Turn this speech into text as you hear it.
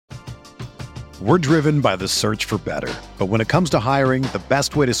We're driven by the search for better. But when it comes to hiring, the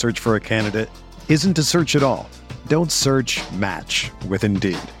best way to search for a candidate isn't to search at all. Don't search, match with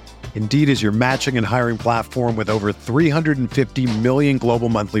Indeed. Indeed is your matching and hiring platform with over 350 million global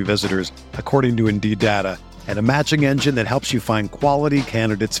monthly visitors, according to Indeed data, and a matching engine that helps you find quality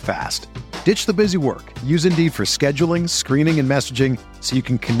candidates fast. Ditch the busy work. Use Indeed for scheduling, screening, and messaging so you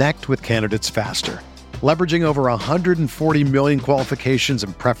can connect with candidates faster. Leveraging over 140 million qualifications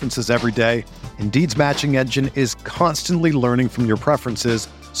and preferences every day, Indeed's matching engine is constantly learning from your preferences,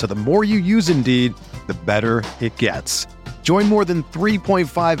 so the more you use Indeed, the better it gets. Join more than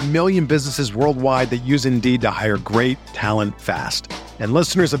 3.5 million businesses worldwide that use Indeed to hire great talent fast. And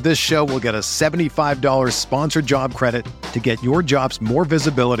listeners of this show will get a $75 sponsored job credit to get your jobs more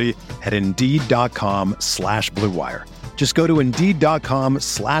visibility at Indeed.com/Blue Wire. Just go to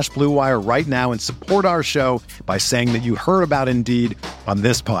Indeed.com/Blue Wire right now and support our show by saying that you heard about Indeed on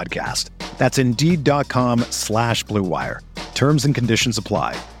this podcast. That's Indeed.com/Blue Wire. Terms and conditions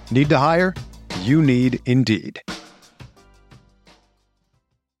apply. Need to hire? You need Indeed.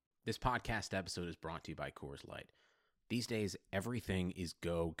 This podcast episode is brought to you by Coors Light. These days, everything is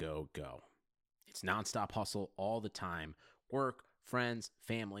go, go, go. It's nonstop hustle all the time. Work, friends,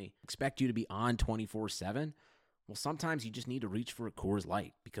 family, expect you to be on 24/7. Well, sometimes you just need to reach for a Coors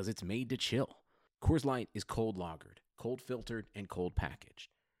Light because it's made to chill. Coors Light is cold lagered, cold filtered, and cold packaged.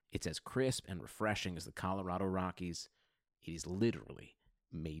 It's as crisp and refreshing as the Colorado Rockies. It is literally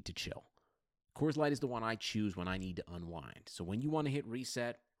made to chill. Coors Light is the one I choose when I need to unwind. So when you want to hit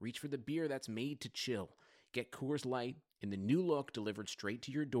reset, reach for the beer that's made to chill. Get Coors Light in the new look delivered straight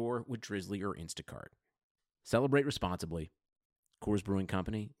to your door with Drizzly or Instacart. Celebrate responsibly. Coors Brewing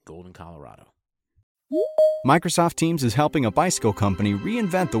Company, Golden, Colorado. Microsoft Teams is helping a bicycle company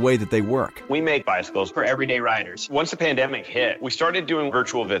reinvent the way that they work. We make bicycles for everyday riders. Once the pandemic hit, we started doing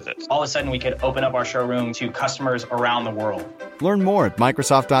virtual visits. All of a sudden, we could open up our showroom to customers around the world. Learn more at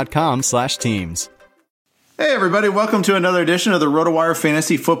Microsoft.com/Teams. Hey everybody, welcome to another edition of the RotoWire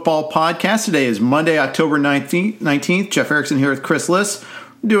Fantasy Football Podcast. Today is Monday, October 19th. Jeff Erickson here with Chris Liss.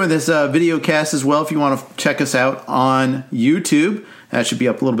 We're doing this video cast as well if you want to check us out on YouTube. That should be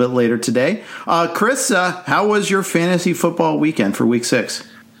up a little bit later today. Chris, how was your fantasy football weekend for week 6?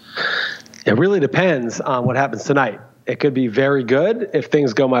 It really depends on what happens tonight. It could be very good if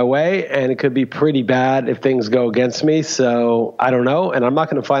things go my way, and it could be pretty bad if things go against me. So I don't know, and I'm not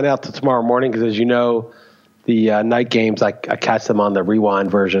going to find out till tomorrow morning because, as you know, the night games, I catch them on the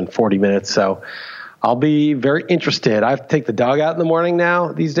rewind version, 40 minutes. So I'll be very interested. I have to take the dog out in the morning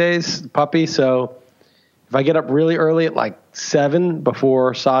now these days, puppy. So if I get up really early at like 7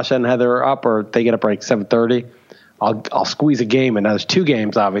 before Sasha and Heather are up, or they get up like 7:30, I'll squeeze a game. And now there's 2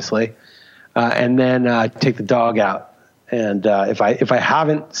 games, obviously, and then take the dog out. And if I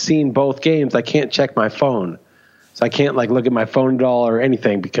haven't seen both games, I can't check my phone, so I can't like look at my phone at all or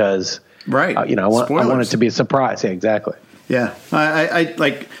anything because right, I want it to be a surprise. Yeah, exactly. Yeah, I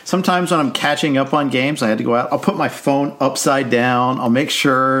like sometimes when I'm catching up on games, I had to go out. I'll put my phone upside down. I'll make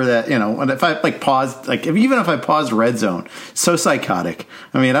sure that and if I pause, even if I paused Red Zone, so psychotic.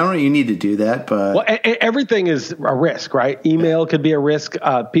 I mean, I don't know you need to do that, but well, everything is a risk, right? Email could be a risk.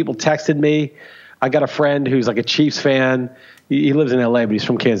 People texted me. I got a friend who's like a Chiefs fan. He lives in LA, but he's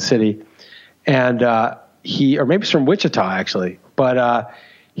from Kansas City, and or maybe he's from Wichita actually, but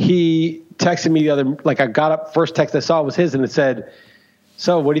he texted me the other, I got up, first text I saw was his, and it said,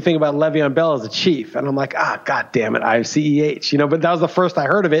 "So what do you think about Le'Veon Bell as a Chief?" And I'm like, God damn it, I have CEH, but that was the first I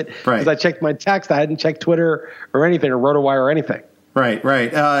heard of it because I checked my text. I hadn't checked Twitter or anything, or RotoWire or anything. Right.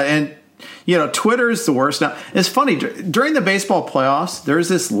 And Twitter is the worst. Now, it's funny, during the baseball playoffs, there's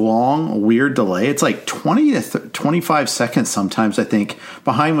this long, weird delay. It's like 20 to 25 seconds sometimes, I think,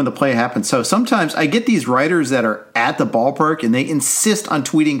 behind when the play happens. So sometimes I get these writers that are at the ballpark and they insist on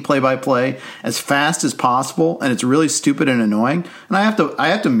tweeting play-by-play as fast as possible, and it's really stupid and annoying. And I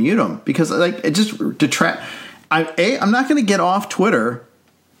have to mute them because it just detract. I'm not going to get off Twitter.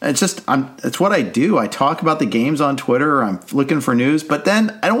 It's what I do. I talk about the games on Twitter, or I'm looking for news, but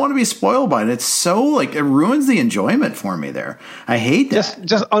then I don't want to be spoiled by it. It's so it ruins the enjoyment for me there. I hate that.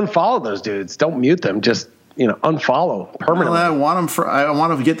 Just unfollow those dudes. Don't mute them. Just, unfollow permanently. Well, I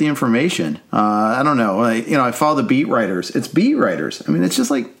want to get the information. I don't know. I follow the beat writers. It's beat writers. I mean, it's just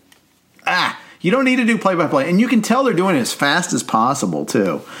you don't need to do play-by-play. And you can tell they're doing it as fast as possible,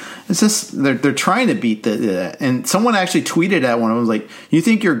 too. It's just they're trying to beat and someone actually tweeted at one of them, like, "You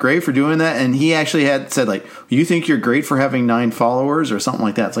think you're great for doing that?" And he actually had said, "You think you're great for having 9 followers," or something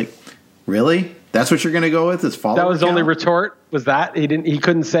like that. It's like, really? That's what you're going to go with? Is follower That was the count? only retort? Was that? He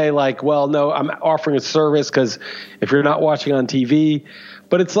couldn't say well, no, I'm offering a service because if you're not watching on TV.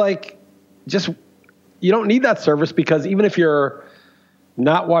 But it's like, you don't need that service, because even if you're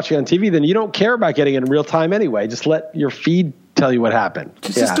not watching on TV, then you don't care about getting it in real time anyway. Just let your feed tell you what happened.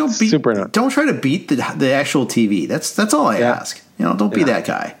 Just don't try to beat the actual TV. That's all I ask. Don't be that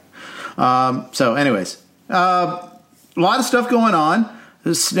guy. So anyways, a lot of stuff going on.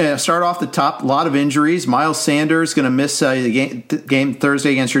 Start off the top. A lot of injuries. Miles Sanders going to miss the game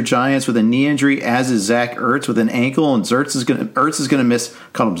Thursday against your Giants with a knee injury, as is Zach Ertz with an ankle, and Ertz is going to miss.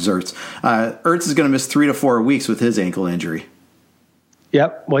 Call him Zertz. Ertz is going to miss 3 to 4 weeks with his ankle injury.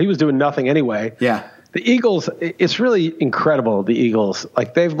 Yep. Well, he was doing nothing anyway. Yeah. The Eagles, it's really incredible. The Eagles,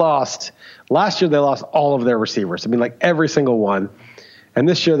 they've lost. Last year, they lost all of their receivers. I mean, every single one. And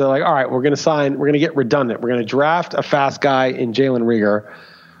this year, they're like, all right, we're going to get redundant. We're going to draft a fast guy in Jalen Reagor.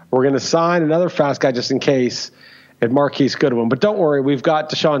 We're going to sign another fast guy just in case at Marquise Goodwin. But don't worry, we've got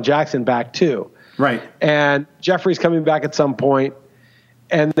Deshaun Jackson back too. Right. And Jeffrey's coming back at some point.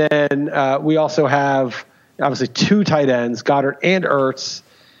 And then we also have, obviously, 2 tight ends, Goddard and Ertz.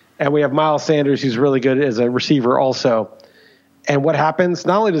 And we have Miles Sanders, who's really good as a receiver also. And what happens,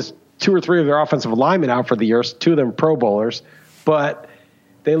 not only does 2 or 3 of their offensive linemen out for the year, 2 of them Pro Bowlers, but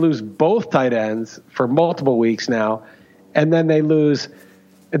they lose both tight ends for multiple weeks now. And then they lose,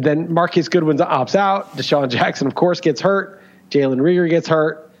 and then Marquise Goodwin opts out. Deshaun Jackson, of course, gets hurt. Jalen Reagor gets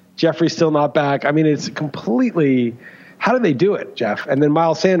hurt. Jeffrey's still not back. I mean, it's completely, how did they do it, Jeff? And then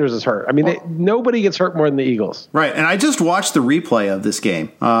Miles Sanders is hurt. I mean, nobody gets hurt more than the Eagles. Right, and I just watched the replay of this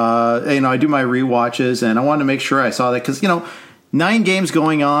game. I do my rewatches, and I wanted to make sure I saw that because, 9 games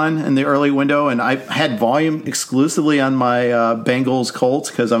going on in the early window, and I had volume exclusively on my Bengals Colts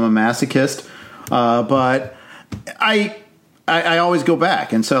because I'm a masochist. But I always go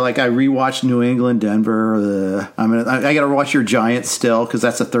back, and so I rewatched New England, Denver. I got to watch your Giants still because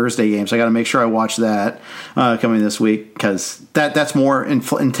that's a Thursday game, so I got to make sure I watch that coming this week because that's more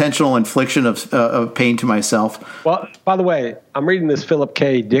intentional infliction of pain to myself. Well, by the way, I'm reading this Philip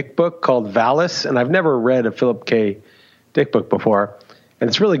K. Dick book called Valis, and I've never read a Philip K. Dick book before, and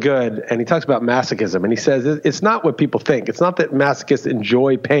it's really good. And he talks about masochism, and he says it's not what people think. It's not that masochists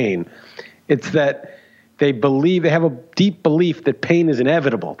enjoy pain. It's that they have a deep belief that pain is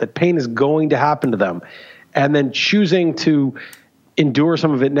inevitable, that pain is going to happen to them. And then choosing to endure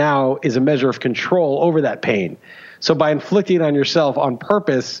some of it now is a measure of control over that pain. So by inflicting it on yourself on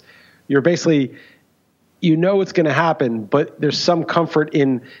purpose, you're basically, it's going to happen, but there's some comfort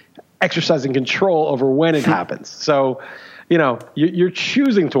in exercising control over when it happens. So, you're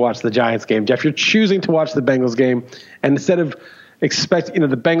choosing to watch the Giants game, Jeff. You're choosing to watch the Bengals game. And instead of expecting,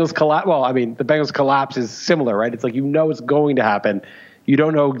 the Bengals collapse. Well, I mean, the Bengals collapse is similar, right? It's it's going to happen. You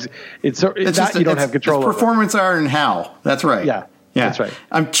don't know. You don't have control over. Performance art and how. That's right. Yeah. That's right.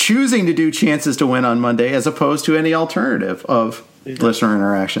 I'm choosing to do chances to win on Monday as opposed to any alternative of listener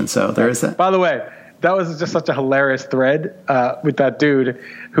interaction. So there is that. By the way, that was just such a hilarious thread with that dude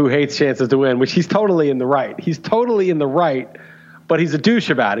who hates chances to win, which he's totally in the right. He's totally in the right, but he's a douche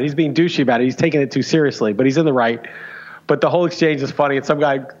about it. He's being douchey about it. He's taking it too seriously, but he's in the right. But the whole exchange is funny, and some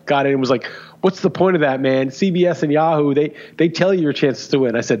guy got in and was like, what's the point of that, man? CBS and Yahoo, they tell you your chances to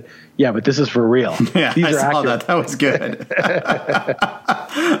win. I said, yeah, but this is for real. Yeah, I saw that. That was good.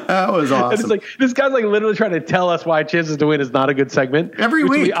 That was awesome. And it's this guy's literally trying to tell us why chances to win is not a good segment. Every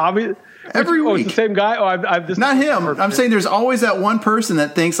week. Every week. It's the same guy? Not him. I'm saying there's always that one person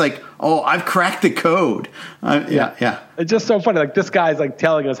that thinks I've cracked the code. Yeah. It's just so funny. This guy's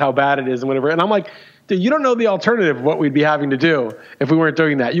telling us how bad it is and whatever. And I'm like, dude, you don't know the alternative of what we'd be having to do if we weren't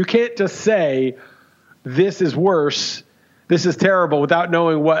doing that. You can't just say this is worse, this is terrible without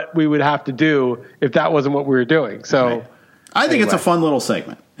knowing what we would have to do if that wasn't what we were doing. So right. I think it's a fun little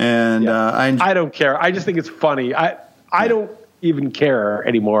segment. And I don't care. I just think it's funny. I don't even care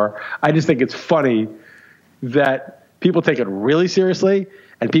anymore. I just think it's funny that people take it really seriously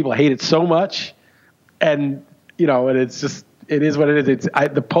and people hate it so much. And, and it's just, it is what it is.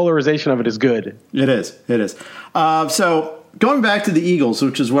 The polarization of it is good. It is. So going back to the Eagles,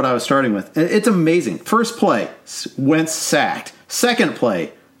 which is what I was starting with, it's amazing. First play, Wentz sacked. Second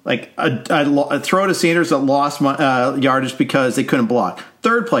play, a throw to Sanders that lost yardage because they couldn't block.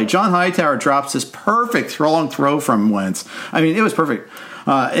 Third play, John Hightower drops this perfect long throw from Wentz. I mean, it was perfect.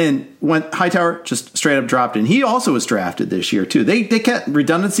 And when Hightower just straight up dropped in. He also was drafted this year, too. They kept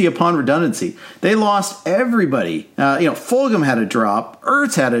redundancy upon redundancy. They lost everybody. Fulgham had a drop.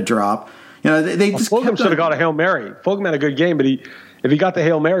 Ertz had a drop. Fulgham should have got a Hail Mary. Fulgham had a good game, but if he got the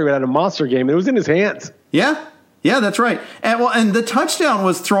Hail Mary, he had a monster game. It was in his hands. Yeah, that's right. And the touchdown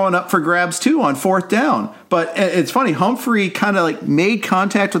was thrown up for grabs, too, on fourth down. But it's funny. Humphrey kind of made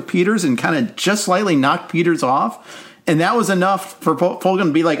contact with Peters and kind of just slightly knocked Peters off. And that was enough for Fulgham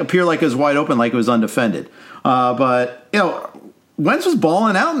to be appear like it was wide open, like it was undefended. But Wentz was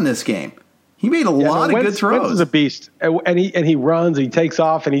balling out in this game. He made a lot of good throws. Wentz is a beast, and he runs, and he takes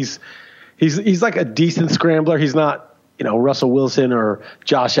off, and he's like a decent scrambler. He's not Russell Wilson or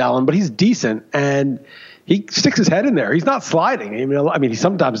Josh Allen, but he's decent, and he sticks his head in there. He's not sliding. I mean, he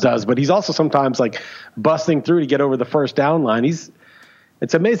sometimes does, but he's also sometimes busting through to get over the first down line.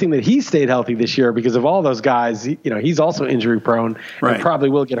 It's amazing that he stayed healthy this year because of all those guys. He's also injury prone and probably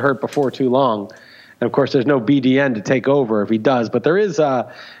will get hurt before too long. And of course, there's no BDN to take over if he does. But there is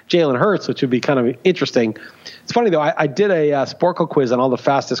Jalen Hurts, which would be kind of interesting. It's funny though. I did a Sporkle quiz on all the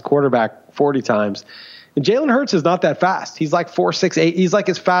fastest quarterback 40 times, and Jalen Hurts is not that fast. He's like 4.68. He's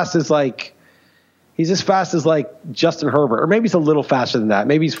as fast as He's as fast as Justin Herbert, or maybe he's a little faster than that.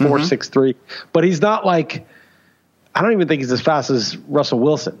 Maybe he's 4.63, but he's not I don't even think he's as fast as Russell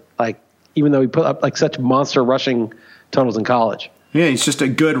Wilson. Even though he put up such monster rushing totals in college. Yeah, he's just a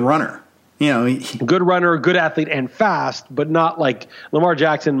good runner. Good runner, good athlete, and fast, but not like Lamar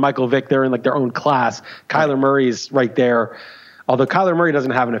Jackson, Michael Vick. They're in their own class. Kyler Murray's right there. Although Kyler Murray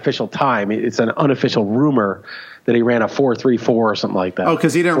doesn't have an official time, it's an unofficial rumor that he ran a 4.34 or something like that. Oh,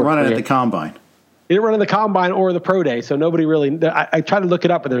 because he didn't run it at the combine. He didn't run in the combine or the pro day, so nobody really. I tried to look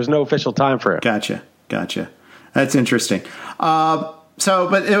it up, but there's no official time for it. Gotcha. That's interesting. But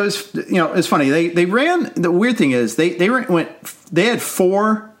it was it's funny. They ran. The weird thing is they had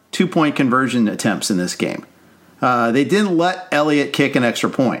 4 2-point conversion attempts in this game. They didn't let Elliott kick an extra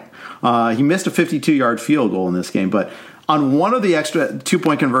point. He missed a 52-yard field goal in this game, but on one of the extra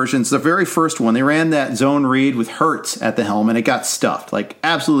 2-point conversions, the very first one, they ran that zone read with Hurts at the helm, and it got stuffed,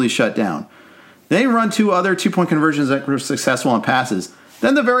 absolutely shut down. They run 2 other 2-point conversions that were successful on passes.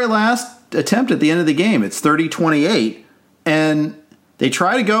 Then the very last attempt at the end of the game, it's 30-28, and they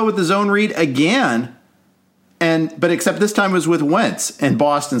try to go with the zone read again, but except this time it was with Wentz and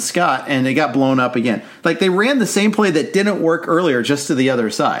Boston Scott, and they got blown up again. They ran the same play that didn't work earlier, just to the other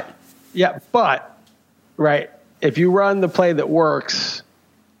side. Yeah, but if you run the play that works,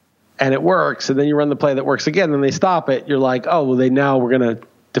 and it works, and then you run the play that works again, and they stop it, you're like, oh, well, we're going to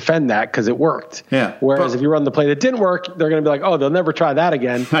defend that because it worked. Yeah. Whereas if you run the play that didn't work, they're going to be like, oh, they'll never try that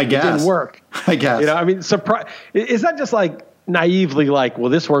again. I guess. It didn't work. I guess. Is that just naively well,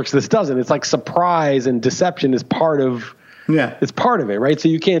 this works, this doesn't? It's surprise and deception is part of it's part of it, right? So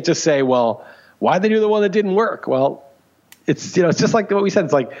you can't just say, well, why'd they do the one that didn't work? Well, it's it's just like what we said.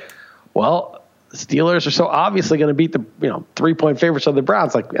 It's well, the Steelers are so obviously going to beat the 3-point favorites of the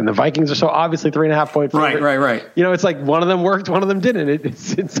Browns, and the Vikings are so obviously 3.5-point favorites. Right. It's one of them worked, one of them didn't.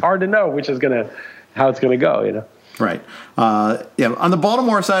 It's hard to know how it's gonna go. Right. On the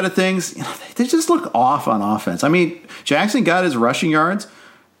Baltimore side of things, they just look off on offense. I mean, Jackson got his rushing yards.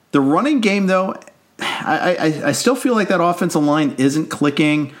 The running game, though, I still feel like that offensive line isn't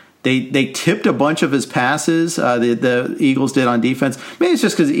clicking. They tipped a bunch of his passes, the Eagles did on defense. Maybe it's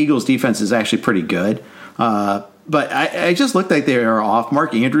just because the Eagles' defense is actually pretty good. But I just looked like they were off.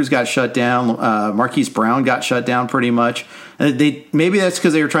 Mark Andrews got shut down. Marquise Brown got shut down pretty much. Maybe that's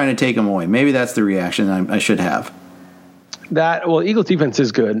because they were trying to take him away. Maybe that's the reaction I should have. Eagles' defense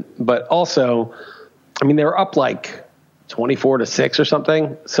is good, but also, they were up 24-6 or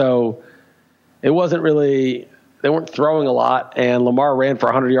something. So it wasn't really. They weren't throwing a lot, and Lamar ran for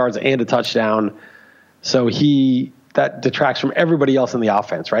 100 yards and a touchdown. So that detracts from everybody else in the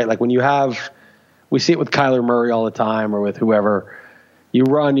offense, right? When we see it with Kyler Murray all the time or with whoever, you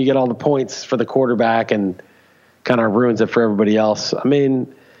run, you get all the points for the quarterback and kind of ruins it for everybody else.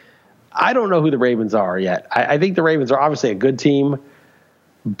 I don't know who the Ravens are yet. I think the Ravens are obviously a good team,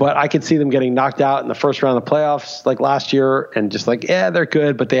 but I could see them getting knocked out in the first round of the playoffs last year and just they're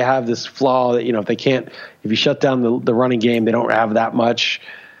good, but they have this flaw that, if you shut down the running game, they don't have that much.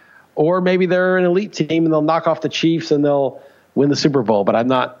 Or maybe they're an elite team and they'll knock off the Chiefs and they'll win the Super Bowl, but I'm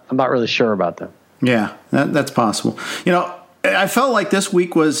not really sure about them. Yeah, that's possible. I felt like this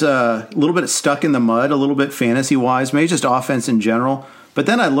week was a little bit stuck in the mud, a little bit fantasy-wise, maybe just offense in general. But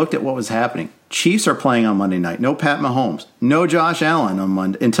then I looked at what was happening. Chiefs are playing on Monday night. No Pat Mahomes. No Josh Allen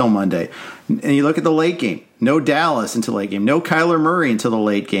until Monday. And you look at the late game. No Dallas until late game. No Kyler Murray until the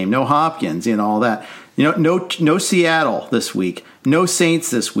late game. No Hopkins and all that. No Seattle this week. No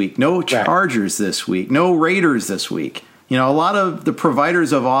Saints this week. No Chargers this week. No Raiders this week. A lot of the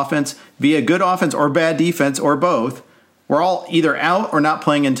providers of offense, via good offense or bad defense or both, were all either out or not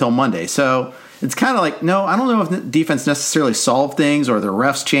playing until Monday. So it's kind of no, I don't know if defense necessarily solved things or the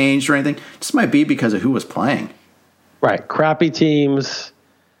refs changed or anything. It just might be because of who was playing. Right. Crappy teams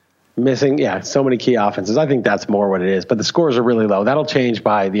missing, so many key offenses. I think that's more what it is. But the scores are really low. That'll change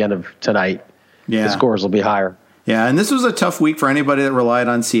by the end of tonight. Yeah. The scores will be higher. Yeah, and this was a tough week for anybody that relied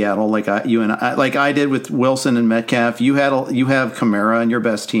on Seattle, like I did with Wilson and Metcalf. You have Kamara in your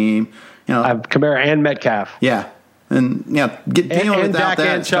best team. You know, I have Kamara and Metcalf. Yeah, and dealing and without Dak that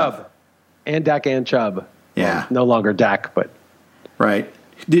and Chubb, stuff. and Dak and Chubb. Yeah, well, no longer Dak, but right.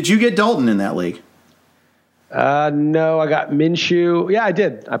 Did you get Dalton in that league? No, I got Minshew. Yeah, I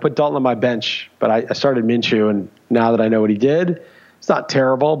did. I put Dalton on my bench, but I started Minshew, and now that I know what he did, it's not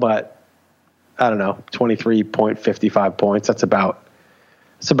terrible, but I don't know, 23.55 points. That's about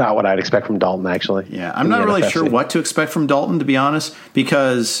what I'd expect from Dalton, actually. Yeah, I'm not really sure what to expect from Dalton, to be honest,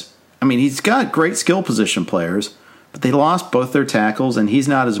 because, I mean, he's got great skill position players, but they lost both their tackles, and he's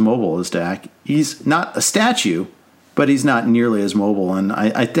not as mobile as Dak. He's not a statue, but he's not nearly as mobile. And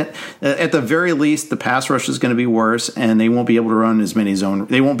I think at the very least, the pass rush is going to be worse, and they won't be able to run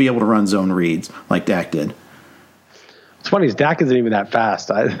they won't be able to run zone reads like Dak did. It's funny, Dak isn't even that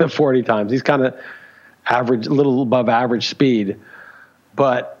fast. 40 times. He's kind of average, a little above average speed.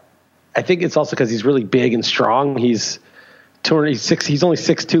 But I think it's also because he's really big and strong. He's only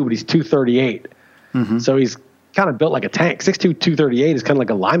 6'2", but he's 238. Mm-hmm. So he's kind of built like a tank. 6'2", 238 is kind of like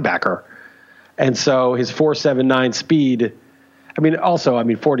a linebacker. And so his 4.79 speed,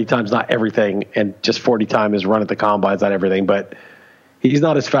 40 times not everything, and just 40 time his run at the combine is not everything, but he's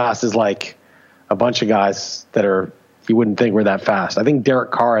not as fast as like a bunch of guys that are, you wouldn't think were that fast. I think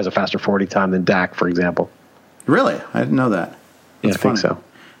Derek Carr has a faster 40 time than Dak, for example. Really? I didn't know that. That's funny. I think so.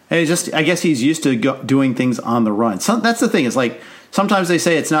 Hey, I guess he's used to doing things on the run. So that's the thing. It's like sometimes they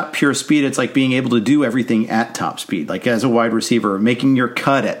say it's not pure speed. It's like being able to do everything at top speed, like as a wide receiver, making your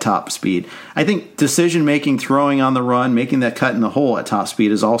cut at top speed. I think decision making, throwing on the run, making that cut in the hole at top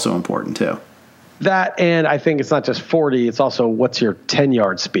speed is also important too. That, and I think it's not just 40. It's also what's your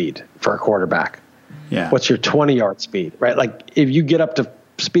 10-yard speed for a quarterback. Yeah. What's your 20-yard speed, right? Like if you get up to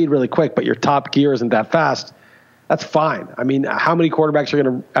speed really quick, but your top gear isn't that fast, that's fine. I mean, how many quarterbacks are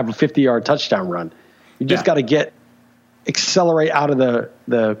going to have a 50-yard touchdown run? You just got to accelerate out of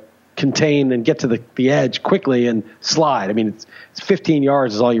the contain and get to the edge quickly and slide. I mean, it's 15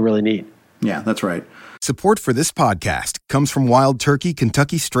 yards is all you really need. Yeah, that's right. Support for this podcast comes from Wild Turkey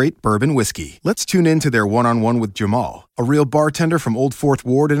Kentucky Straight Bourbon Whiskey. Let's tune in to their one-on-one with Jamal, a real bartender from Old Fourth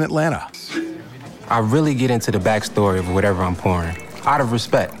Ward in Atlanta. I really get into the backstory of whatever I'm pouring, out of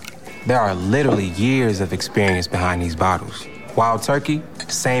respect. There are literally years of experience behind these bottles. Wild Turkey,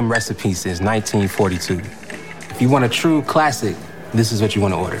 same recipe since 1942. If you want a true classic, this is what you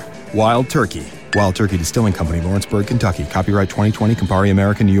want to order. Wild Turkey. Wild Turkey Distilling Company, Lawrenceburg, Kentucky. Copyright 2020, Campari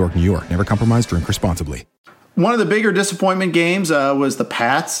American, New York, New York. Never compromise, drink responsibly. One of the bigger disappointment games was the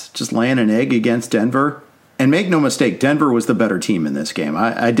Pats just laying an egg against Denver. And make no mistake, Denver was the better team in this game.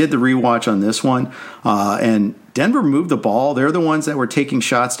 I did the rewatch on this one, and Denver moved the ball. They're the ones that were taking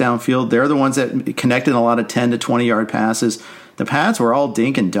shots downfield. They're the ones that connected a lot of 10 to 20-yard passes. The Pats were all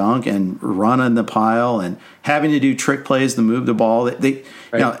dink and dunk and running the pile and having to do trick plays to move the ball. They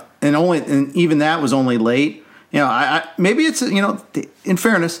right. And even that was only late. Maybe it's in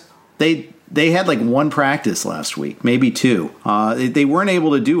fairness, they had like one practice last week, maybe two. They weren't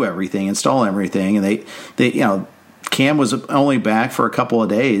able to do everything, install everything, and they Cam was only back for a couple of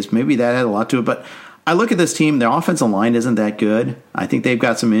days. Maybe that had a lot to it. But I look at this team; their offensive line isn't that good. I think they've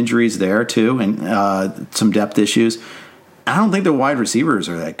got some injuries there too, and some depth issues. I don't think the wide receivers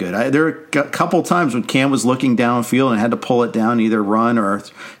are that good. There were a couple times when Cam was looking downfield and had to pull it down, either run or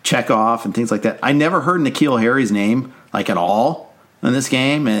check off and things like that. I never heard N'Keal Harry's name like at all in this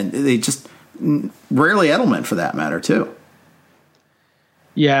game, and they just rarely Edelman for that matter too.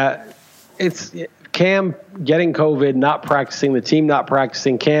 Yeah, it's Cam getting COVID, not practicing, the team not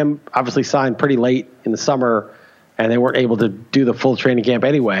practicing. Cam obviously signed pretty late in the summer, and they weren't able to do the full training camp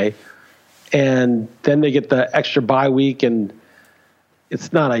anyway. And then they get the extra bye week, and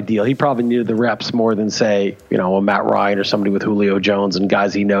it's not ideal. He probably needed the reps more than, say, a Matt Ryan or somebody with Julio Jones and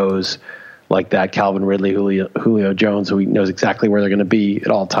guys he knows like that, Calvin Ridley, Julio Jones, who he knows exactly where they're going to be at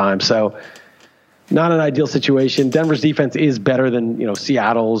all times. So not an ideal situation. Denver's defense is better than,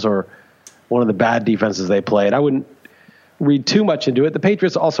 Seattle's or one of the bad defenses they played. I wouldn't read too much into it. The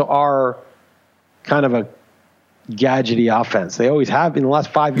Patriots also are kind of a gadgety offense. They always have in the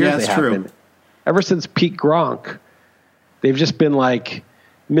last 5 years. They have been. Ever since Pete Gronk, they've just been like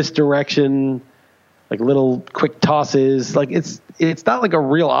misdirection, like little quick tosses. Like it's not like a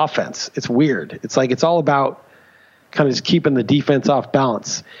real offense. It's weird. It's like it's all about kind of just keeping the defense off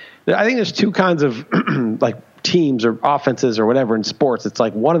balance. I think there's two kinds of like teams or offenses or whatever in sports. It's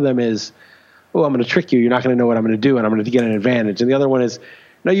like one of them is, oh, I'm going to trick you. You're not going to know what I'm going to do, and I'm going to get an advantage. And the other one is,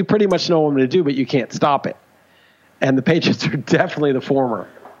 no, you pretty much know what I'm going to do, but you can't stop it. And the Patriots are definitely the former.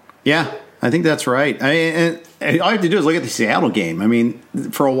 Yeah. I think that's right. And all you have to do is look at the Seattle game. I mean,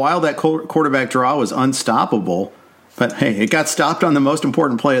 for a while that quarterback draw was unstoppable. But, hey, it got stopped on the most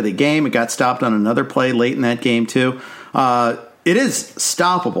important play of the game. It got stopped on another play late in that game, too. It is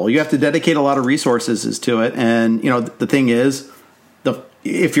stoppable. You have to dedicate a lot of resources to it. And, the thing is,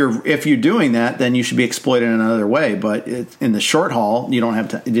 if you're doing that, then you should be exploited in another way. But in the short haul, you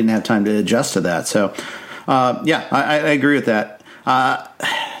didn't have time to adjust to that. So, I agree with that.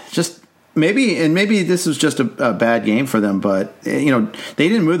 Maybe this was just a bad game for them, but they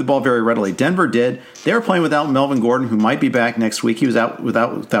didn't move the ball very readily. Denver did. They were playing without Melvin Gordon, who might be back next week. He was out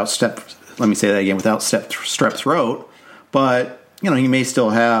without strep throat, but he may still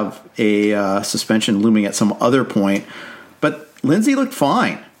have a suspension looming at some other point. But Lindsey looked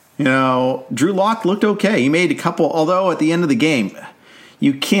fine. Drew Lock looked okay. He made a couple, although at the end of the game,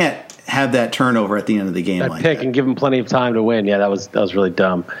 you can't have that turnover at the end of the game. That pick and give him plenty of time to win. Yeah, that was really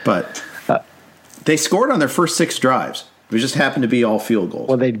dumb. But they scored on their first 6 drives. It just happened to be all field goals.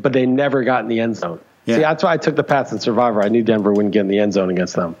 Well, they never got in the end zone. Yeah. See, that's why I took the Pats and Survivor. I knew Denver wouldn't get in the end zone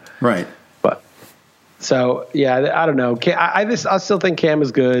against them. Right. But so I don't know. I still think Cam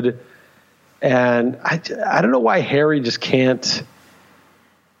is good, and I don't know why Harry just can't.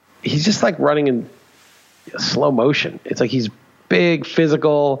 He's just like running in slow motion. It's like he's big,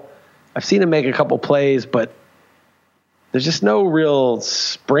 physical. I've seen him make a couple plays, but there's just no real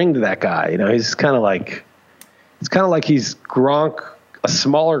spring to that guy. He's kind of like he's Gronk, a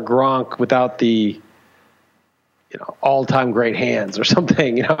smaller Gronk without the all-time great hands or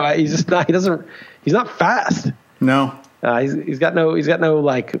something. He's just not. He's not fast. No. He's got no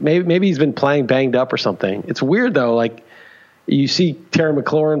like maybe he's been playing banged up or something. It's weird though. Like you see Terry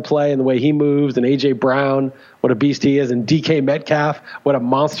McLaurin play and the way he moves, and AJ Brown, what a beast he is, and DK Metcalf, what a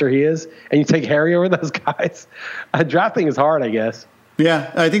monster he is, and you take Harry over those guys. Drafting is hard, I guess.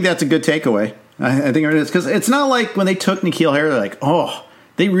 Yeah, I think that's a good takeaway. I think it is, because it's not like when they took N'Keal Harry, they're like, oh,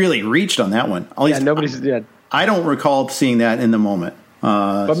 they really reached on that one. At least I don't recall seeing that in the moment.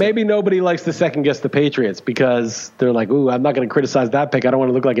 But maybe nobody likes to second guess the Patriots because they're like, ooh, I'm not going to criticize that pick. I don't want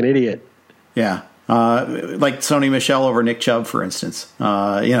to look like an idiot. Yeah. Like Sony Michel over Nick Chubb, for instance.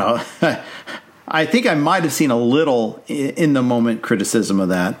 I think I might have seen a little in the moment criticism of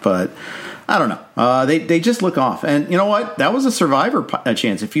that, but I don't know. They just look off. And you know what? That was a survivor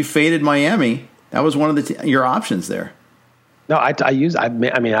chance. If you faded Miami, that was one of your options there. No,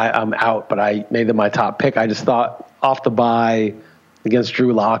 I'm out, but I made them my top pick. I just thought off the bye against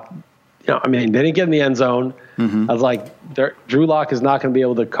Drew Lock, they didn't get in the end zone. Mm-hmm. I was like, Drew Lock is not going to be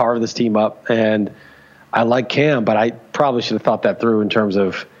able to carve this team up. And I like Cam, but I probably should have thought that through in terms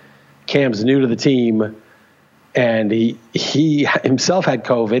of Cam's new to the team. And he himself had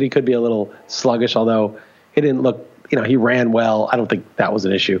COVID. He could be a little sluggish, although he didn't look, he ran well. I don't think that was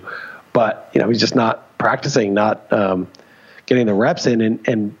an issue. But, he's just not practicing, not getting the reps in.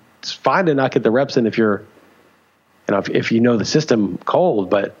 And it's fine to not get the reps in if you're, if you know the system cold,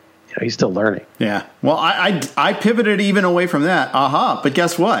 but he's still learning. Yeah. Well, I pivoted even away from that. But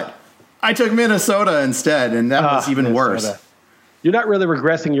guess what? I took Minnesota instead, and that was even worse. You're not really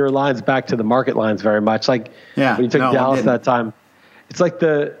regressing your lines back to the market lines very much. Like when you took Dallas that time, it's like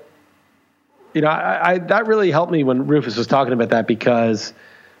that really helped me when Rufus was talking about that, because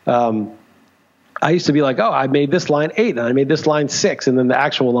I used to be like, I made this line 8 and I made this line 6, and then the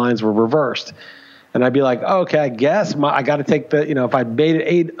actual lines were reversed. And I'd be like, okay, I guess I got to take if I made it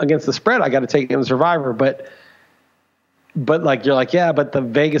 8 against the spread, I got to take it in the Survivor. But like, you're like, yeah, but the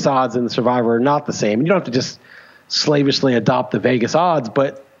Vegas odds in the Survivor are not the same. And you don't have to just slavishly adopt the Vegas odds,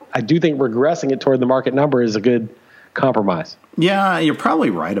 but I do think regressing it toward the market number is a good compromise. Yeah, you're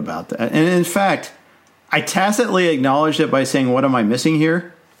probably right about that. And in fact, I tacitly acknowledged it by saying, what am I missing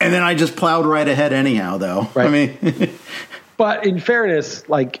here? And then I just plowed right ahead anyhow, though. Right. But in fairness,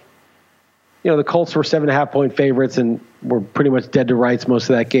 like, the Colts were 7.5-point favorites and were pretty much dead to rights most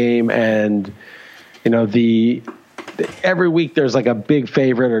of that game. And, every week there's like a big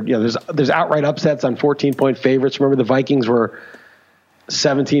favorite, or, there's outright upsets on 14-point favorites. Remember the Vikings were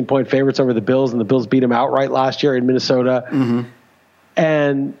 17-point favorites over the Bills, and the Bills beat them outright last year in Minnesota. Mm-hmm.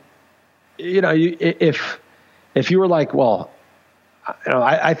 And, if you were like, well,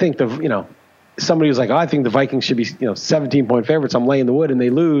 I think somebody was like, I think the Vikings should be, 17-point favorites. I'm laying the wood, and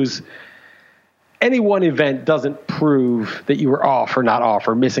they lose. Any one event doesn't prove that you were off or not off,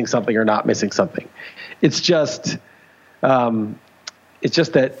 or missing something or not missing something. It's just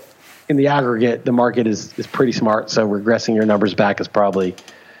that in the aggregate, the market is pretty smart. So regressing your numbers back is probably,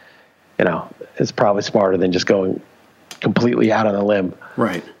 smarter than just going completely out on a limb.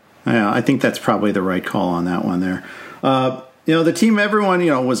 Right. Yeah, I think that's probably the right call on that one there. the team everyone,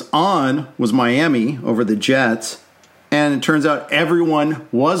 was on was Miami over the Jets. And it turns out everyone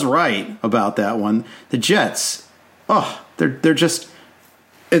was right about that one. The Jets, they're just...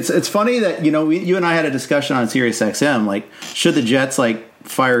 It's funny that, you and I had a discussion on SiriusXM, like, should the Jets, like,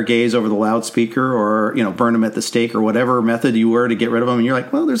 fire Gaze over the loudspeaker or, burn him at the stake or whatever method you were to get rid of him? And you're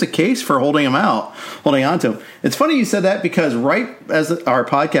like, well, there's a case for holding on to him. It's funny you said that because right as our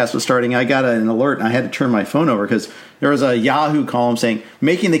podcast was starting, I got an alert and I had to turn my phone over because there was a Yahoo column saying,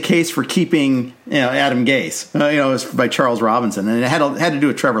 making the case for keeping, Adam Gase. It was by Charles Robinson. And it had to do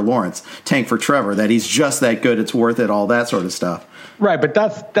with Trevor Lawrence, tank for Trevor, that he's just that good, it's worth it, all that sort of stuff. Right, but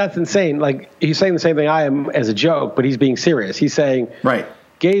that's insane. Like, he's saying the same thing I am as a joke, but he's being serious. He's saying, right,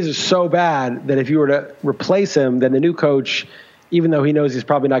 Gaze is so bad that if you were to replace him, then the new coach, even though he knows he's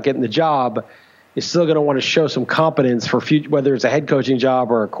probably not getting the job, is still going to want to show some competence for future, whether it's a head coaching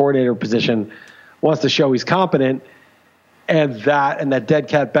job or a coordinator position, wants to show he's competent. And that dead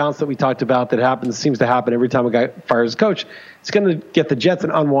cat bounce that we talked about that seems to happen every time a guy fires his coach, it's going to get the Jets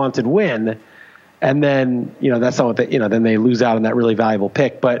an unwanted win. And then, that's not what then they lose out on that really valuable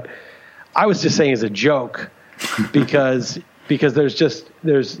pick. But I was just saying as a joke because you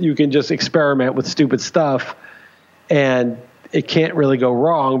can just experiment with stupid stuff and it can't really go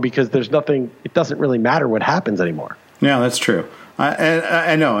wrong because it doesn't really matter what happens anymore. Yeah, that's true.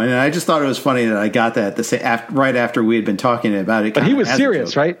 I know. And I just thought it was funny that I got that right after we had been talking about it. But he was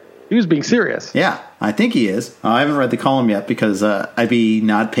serious, right? He was being serious. Yeah, I think he is. I haven't read the column yet because I'd be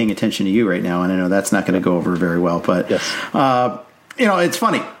not paying attention to you right now, and I know that's not going to go over very well. But yes. It's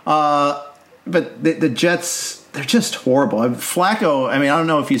funny. But the Jets, they're just horrible. Flacco, I don't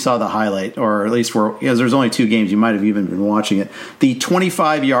know if you saw the highlight, or at least there's only 2 games. You might have even been watching it. The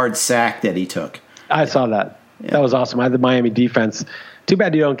 25-yard sack that he took. I saw that. Yeah. That was awesome. I had the Miami defense. Too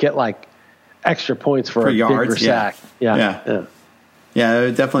bad you don't get extra points for a yards, bigger sack. Yeah. Yeah,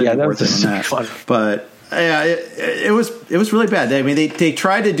 it definitely worth it on that. Fun. But yeah, it was really bad. They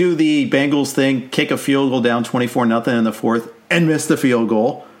tried to do the Bengals thing, kick a field goal down 24-0 in the fourth, and missed the field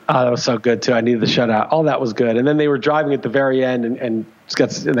goal. Oh, that was so good too. I needed the shutout. All that was good. And then they were driving at the very end, and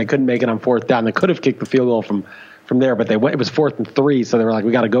they couldn't make it on fourth down. They could have kicked the field goal from there, but it was 4th and 3, so they were like,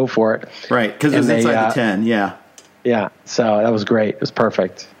 we got to go for it. Right, because it was inside the 10. Yeah. Yeah, so that was great. It was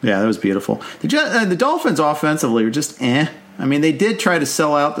perfect. Yeah, that was beautiful. The Dolphins offensively were just they did try to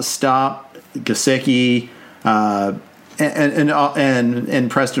sell out the stop Gesicki and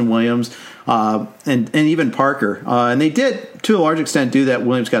Preston Williams and even Parker, and they did to a large extent do that.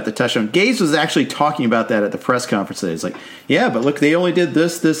 Williams got the touchdown. Gaze was actually talking about that at the press conference today. It's like, yeah, but look, they only did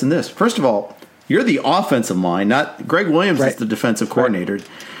this, this, and this. First of all, you're the offensive line, not Greg Williams is the defensive coordinator.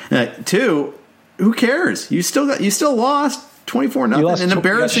 Right. 2, who cares? You still lost 24-0 in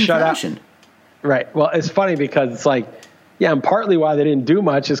embarrassing fashion. Right. Well, it's funny because it's like, yeah, and partly why they didn't do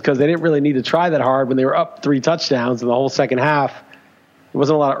much is because they didn't really need to try that hard when they were up 3 touchdowns in the whole second half. There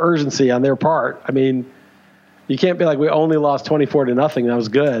wasn't a lot of urgency on their part. You can't be like, we only lost 24-0. That was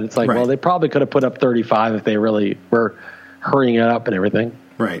good. It's like, well, they probably could have put up 35 if they really were hurrying it up and everything.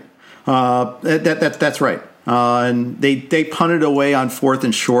 Right. That's right. And they punted away on 4th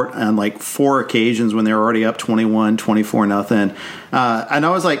and short on 4 occasions when they were already up 24-0. And I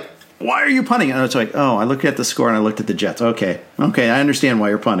was like, why are you punting? And it's like, I looked at the score and I looked at the Jets. Okay, I understand why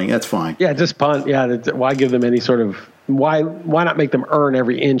you're punting. That's fine. Yeah, just punt. Yeah, why give them any sort of why not make them earn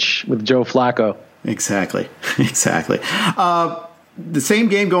every inch with Joe Flacco? Exactly. The same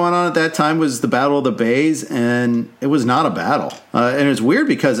game going on at that time was the Battle of the Bays, and it was not a battle. And it was weird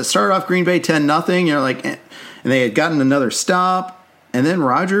because it started off Green Bay 10-0. You're like, and they had gotten another stop, and then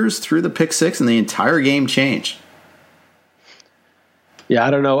Rodgers threw the pick 6, and the entire game changed. Yeah,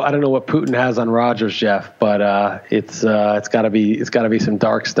 I don't know what Putin has on Rodgers, Jeff, but it's got to be some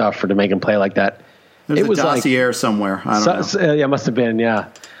dark stuff to make him play like that. It was a dossier somewhere. I don't know. Yeah, it must have been. Yeah,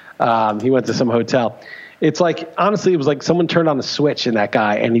 he went to some hotel. It's like, honestly, it was like someone turned on the switch in that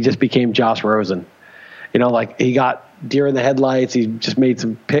guy, and he just became Josh Rosen. He got deer in the headlights. He just made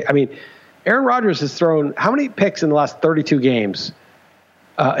some pick. Aaron Rodgers has thrown how many picks in the last 32 games?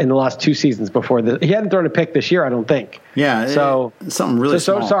 In the last 2 seasons before this. He hadn't thrown a pick this year, I don't think. Yeah, so something really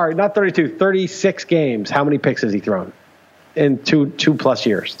small. Sorry, not 32, 36 games. How many picks has he thrown in 2+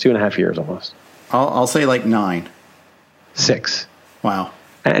 years, 2.5 years almost? I'll say 9. 6. Wow.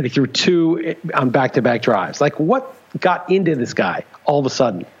 And he threw 2 on back-to-back drives. What got into this guy all of a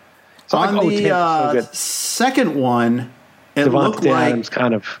sudden? So on the second one, it looked like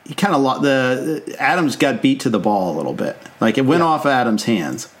Adams Adams got beat to the ball a little bit. It went off Adams'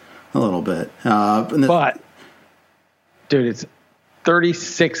 hands a little bit. But dude,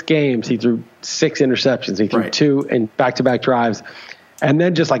 36 games, he threw 6 interceptions. He threw 2 in back-to-back drives, and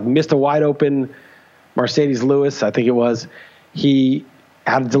then just like missed a wide open Mercedes Lewis, I think it was. He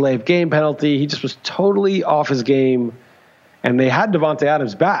had a delay of game penalty. He just was totally off his game. And they had Davante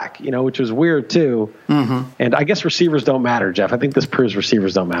Adams back, which was weird too. Mm-hmm. And I guess receivers don't matter, Jeff. I think this proves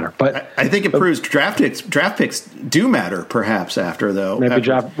receivers don't matter. But I think it proves draft picks do matter, perhaps, after, though.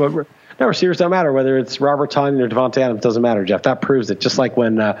 No, receivers don't matter. Whether it's Robert Tonyan or Davante Adams, doesn't matter, Jeff. That proves it. Just like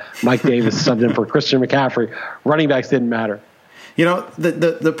when Mike Davis subbed in for Christian McCaffrey, running backs didn't matter.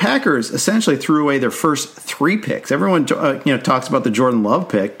 The Packers essentially threw away their first 3 picks. Everyone talks about the Jordan Love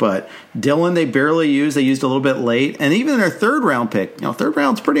pick, but Dillon they barely used. They used a little bit late, and even their 3rd round pick. Third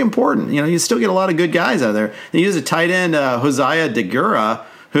round's pretty important. You still get a lot of good guys out there. They used a tight end, Hosea Degura,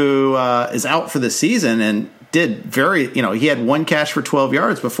 who is out for the season and did very. He had 1 catch for 12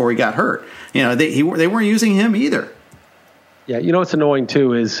 yards before he got hurt. They weren't using him either. Yeah, what's annoying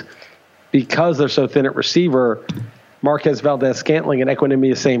too is because they're so thin at receiver. Marquez Valdez-Scantling and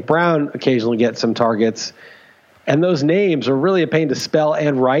Equanimeous St. Brown occasionally get some targets. And those names are really a pain to spell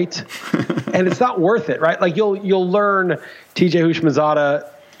and write. And it's not worth it, right? Like you'll learn TJ Houshmandzadeh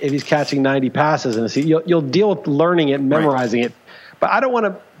if he's catching 90 passes in a season. You'll deal with learning it and memorizing it. But I don't want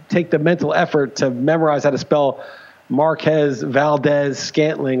to take the mental effort to memorize how to spell Marquez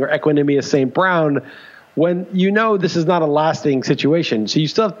Valdez-Scantling or Equanimeous St. Brown when this is not a lasting situation. So you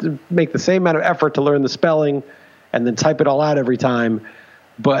still have to make the same amount of effort to learn the spelling and then type it all out every time.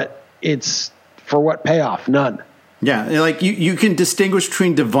 But it's for what payoff? None. Yeah, like you can distinguish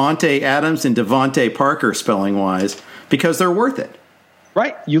between Davante Adams and Devontae Parker spelling-wise because they're worth it.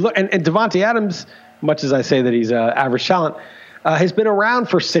 Right. You look, and Davante Adams, much as I say that he's average talent, has been around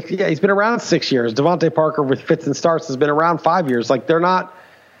for 6 years. He's been around 6 years. Devontae Parker with fits and starts has been around 5 years. Like they're not.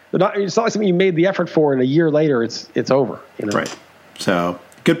 It's not like something you made the effort for, and a year later it's over. Right. So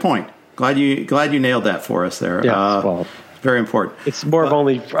good point. Glad you nailed that for us there. Yeah, very important. It's more of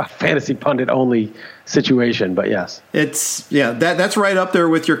only a fantasy pundit only situation, but yes, that's right up there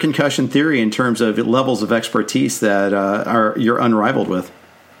with your concussion theory in terms of levels of expertise that you're unrivaled with.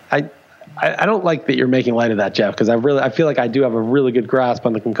 I don't like that you're making light of that, Jeff, because I feel like I do have a really good grasp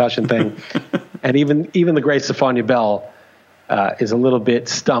on the concussion thing, and even the great Stephania Bell is a little bit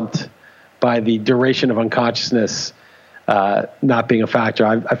stumped by the duration of unconsciousness not being a factor.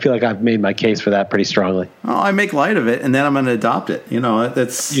 I feel like I've made my case for that pretty strongly. Oh, I make light of it, and then I'm going to adopt it. You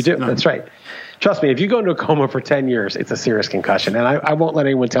do. That's right. Trust me, if you go into a coma for 10 years, it's a serious concussion, and I won't let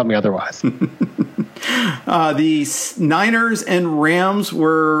anyone tell me otherwise. The Niners and Rams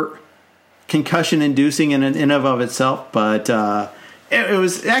were concussion-inducing in and of itself, but it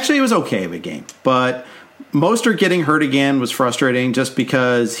was okay of a game. But Mostert getting hurt again was frustrating just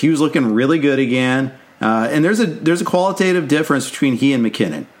because he was looking really good again. And there's a qualitative difference between he and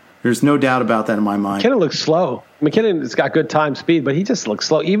McKinnon. There's no doubt about that in my mind. McKinnon looks slow. McKinnon's got good time speed, but he just looks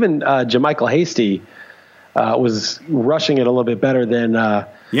slow. Even JaMycal Hasty was rushing it a little bit better than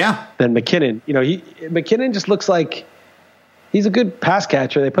McKinnon. McKinnon just looks like he's a good pass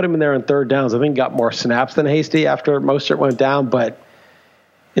catcher. They put him in there on 3rd downs. I think he got more snaps than Hasty after Mostert went down, but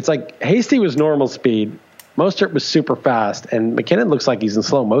it's like Hasty was normal speed. Mostert was super fast, and McKinnon looks like he's in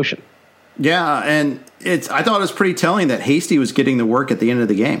slow motion. Yeah, and I thought it was pretty telling that Hasty was getting the work at the end of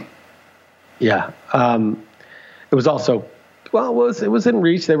the game. Yeah. It was also, it was in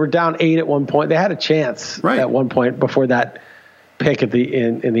reach. They were down 8 at one point. They had a chance at one point before that pick at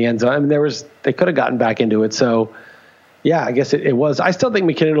in the end zone. I mean, they could have gotten back into it. So, yeah, I guess it was. I still think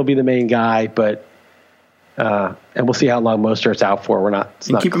McKinnon will be the main guy, but and we'll see how long Mostert's out for.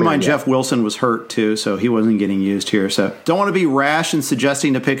 Keep in mind, Jeff Wilson was hurt too, so he wasn't getting used here. So don't want to be rash in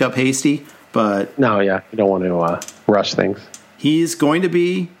suggesting to pick up Hasty, but you don't want to rush things. He's going to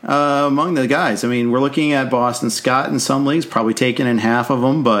be among the guys. I mean, we're looking at Boston Scott in some leagues, probably taken in half of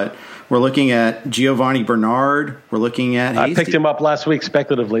them, but we're looking at Giovanni Bernard. We're looking at Hasty. I picked him up last week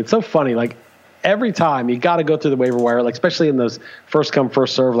speculatively. It's so funny. Like every time you got to go through the waiver wire, like especially in those first come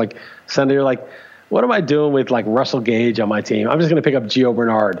first serve. Like Sunday, you're like, what am I doing with like Russell Gage on my team? I'm just going to pick up Gio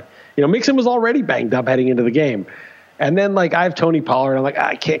Bernard. Mixon was already banged up heading into the game. And then like I have Tony Pollard. I'm like,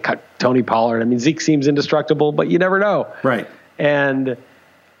 I can't cut Tony Pollard. I mean, Zeke seems indestructible, but you never know. Right. And,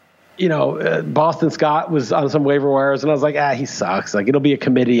 Boston Scott was on some waiver wires, and I was like, he sucks. Like, it'll be a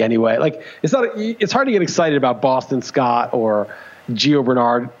committee anyway. Like, it's hard to get excited about Boston Scott or Gio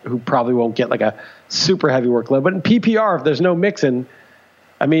Bernard, who probably won't get like a super heavy workload. But in PPR, if there's no Mixon,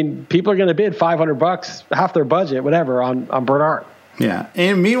 I mean, people are going to bid $500, half their budget, whatever, on Bernard. Yeah.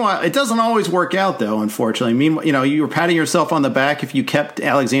 And meanwhile, it doesn't always work out, though, unfortunately. Meanwhile, you were patting yourself on the back if you kept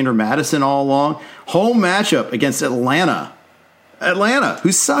Alexander Mattison all along. Home matchup against Atlanta. Atlanta,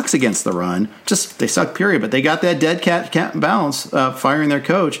 who sucks against the run. Just, they suck, period. But they got that dead cat bounce, firing their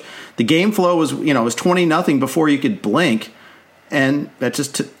coach. The game flow was 20-0 before you could blink. And that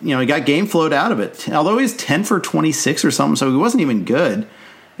just, he got game flowed out of it. Although he was 10 for 26 or something, so he wasn't even good.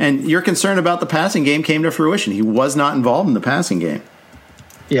 And your concern about the passing game came to fruition. He was not involved in the passing game.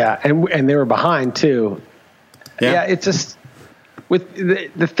 Yeah, and they were behind, too. Yeah, it's just, with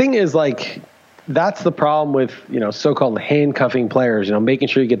the thing is, like, that's the problem with, so-called handcuffing players, making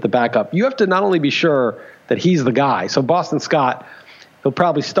sure you get the backup. You have to not only be sure that he's the guy. So Boston Scott, he'll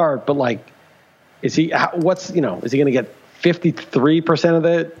probably start, but, like, is he going to get 53% of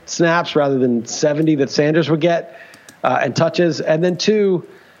the snaps rather than 70 that Sanders would get and touches? And then, two,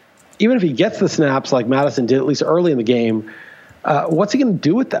 even if he gets the snaps like Madison did, at least early in the game, what's he going to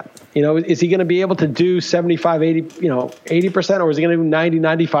do with them? Is he going to be able to do 75, 80, 80%, or is he going to do 90,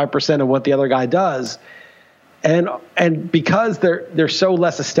 95% of what the other guy does? And because they're so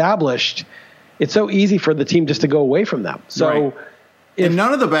less established, it's so easy for the team just to go away from them. So, right. And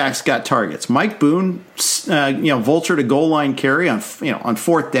none of the backs got targets. Mike Boone, vultured a goal line carry on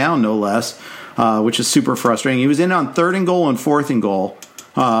fourth down, no less, which is super frustrating. He was in on 3rd and goal and 4th and goal.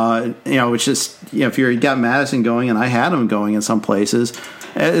 Which is, if you got Madison going, and I had him going in some places,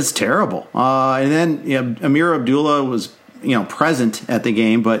 it's terrible. And then Amir Abdullah was present at the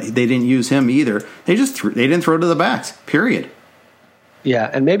game, but they didn't use him either. They didn't throw to the backs. Period. Yeah,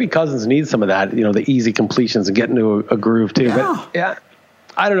 and maybe Cousins needs some of that. The easy completions and get into a groove too. Yeah. But yeah,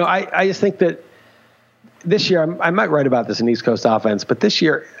 I don't know. I just think that this year I might write about this in East Coast offense, but this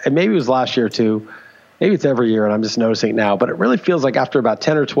year, and maybe it was last year too. Maybe it's every year, and I'm just noticing it now. But it really feels like after about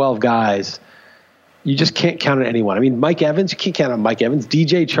 10 or 12 guys, you just can't count on anyone. I mean, Mike Evans, you can't count on Mike Evans.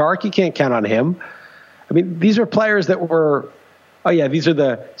 DJ Chark, you can't count on him. I mean, these are players that were, these are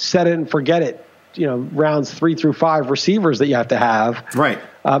the set it and forget it, rounds 3 through 5 receivers that you have to have. Right.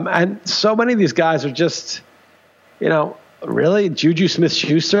 And so many of these guys are just, really? Juju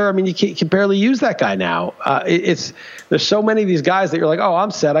Smith-Schuster? I mean, you can barely use that guy now. There's so many of these guys that you're like, oh,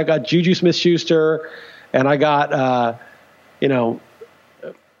 I'm set. I got Juju Smith-Schuster. And I got, a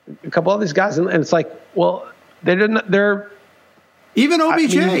couple of these guys, and it's like, well, they're even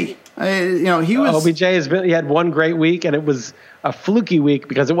OBJ. He was. OBJ he had one great week, and it was a fluky week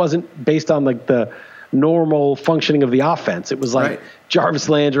because it wasn't based on like the normal functioning of the offense. It was like Jarvis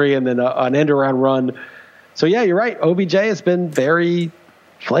Landry and then an end around run. So yeah, you're right. OBJ has been very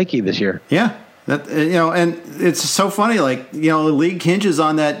flaky this year. Yeah, and it's so funny. Like the league hinges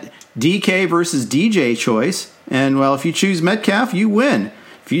on that DK versus DJ choice. And, well, if you choose Metcalf, you win.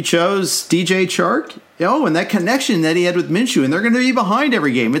 If you chose DJ Chark, and that connection that he had with Minshew, and they're going to be behind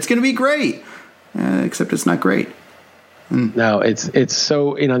every game. It's going to be great. Except it's not great. No, it's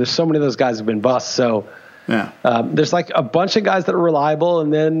so, there's so many of those guys have been busts. So yeah, there's like a bunch of guys that are reliable,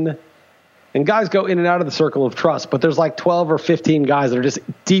 and guys go in and out of the circle of trust. But there's like 12 or 15 guys that are just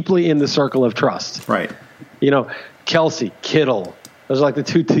deeply in the circle of trust. Right. Kelsey, Kittle. Those are like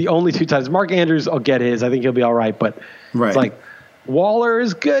the only two times. Mark Andrews, I'll get his. I think he'll be all right. But it's like Waller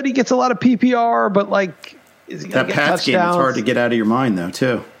is good. He gets a lot of PPR, but like is he gonna get Pats game, it's hard to get out of your mind though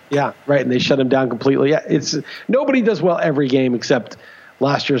too. Yeah, right. And they shut him down completely. Yeah, it's nobody does well every game except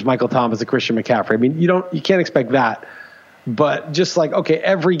last year's Michael Thomas and Christian McCaffrey. I mean, you can't expect that. But just like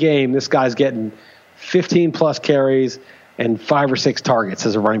every game, this guy's getting 15 plus carries and 5 or 6 targets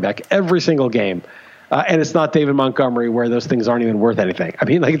as a running back every single game. And it's not David Montgomery where those things aren't even worth anything. I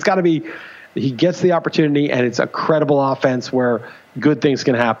mean, like it's got to be he gets the opportunity and it's a credible offense where good things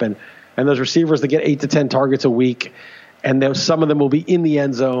can happen. And those receivers that get 8 to 10 targets a week, and some of them will be in the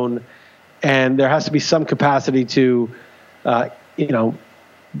end zone, and there has to be some capacity to,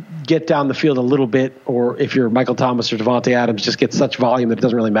 get down the field a little bit, or if you're Michael Thomas or Devontae Adams, just get such volume that it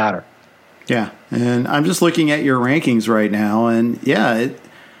doesn't really matter. Yeah, and I'm just looking at your rankings right now, and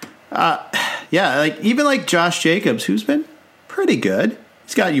even like Josh Jacobs, who's been pretty good.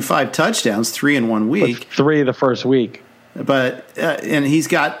 He's got you 5 touchdowns, 3 in 1 week. But 3 the first week. But and he's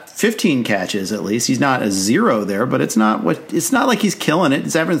got 15 catches at least. He's not a 0 there, but it's not like he's killing it.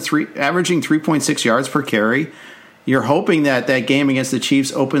 He's averaging 3.6 yards per carry. You're hoping that game against the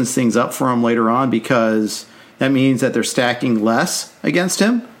Chiefs opens things up for him later on because that means that they're stacking less against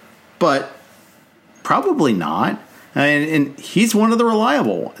him, but probably not. And he's one of the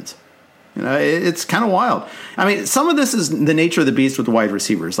reliable ones. It's kind of wild. I mean, some of this is the nature of the beast with the wide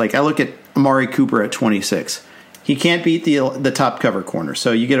receivers. Like I look at Amari Cooper at 26. He can't beat the top cover corner.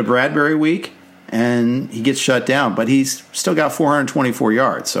 So you get a Bradbury week, and he gets shut down. But he's still got 424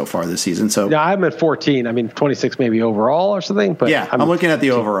 yards so far this season. So yeah, I'm at 14. I mean, 26 maybe overall or something. But yeah, I'm looking at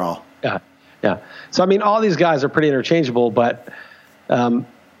the overall. Yeah. So I mean, all these guys are pretty interchangeable. But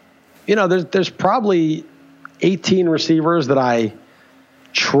There's probably 18 receivers that I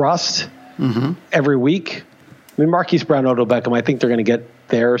trust every week. I mean, Marquise Brown, Odell Beckham, I think they're going to get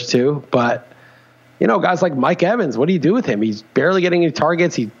theirs too. But, guys like Mike Evans, what do you do with him? He's barely getting any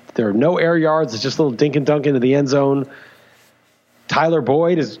targets. There are no air yards. It's just a little dink and dunk into the end zone. Tyler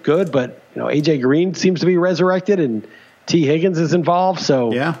Boyd is good, but, A.J. Green seems to be resurrected, and T. Higgins is involved.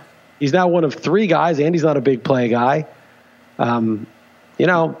 So he's now one of 3 guys, and he's not a big play guy. I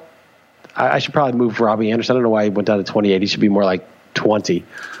should probably move Robbie Anderson. I don't know why he went down to 28. He should be more like 20.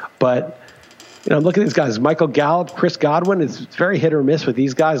 But, look at these guys. Michael Gallup, Chris Godwin. It's very hit or miss with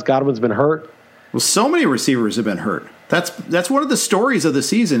these guys. Godwin's been hurt. Well, so many receivers have been hurt. That's one of the stories of the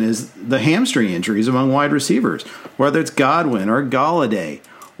season is the hamstring injuries among wide receivers, whether it's Godwin or Golladay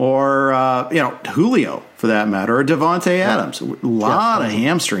or, Julio, for that matter, or Devontae Adams. A lot of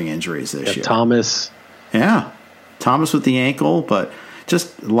hamstring injuries this year. Thomas. Yeah. Thomas with the ankle, but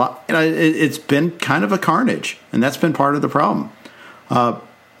just a lot. It's been kind of a carnage, and that's been part of the problem.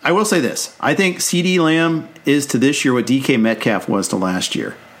 I will say this. I think CeeDee Lamb is to this year what DK Metcalf was to last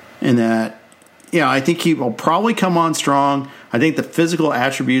year, in that, I think he will probably come on strong. I think the physical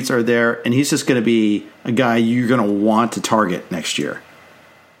attributes are there, and he's just going to be a guy you're going to want to target next year.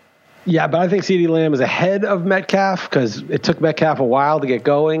 Yeah, but I think CeeDee Lamb is ahead of Metcalf because it took Metcalf a while to get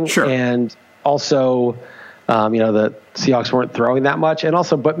going. Sure. And also, the Seahawks weren't throwing that much. And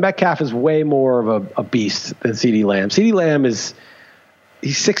also, but Metcalf is way more of a beast than CeeDee Lamb. CeeDee Lamb he's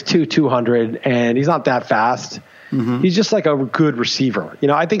 6'2", 200, and he's not that fast. He's just like a good receiver.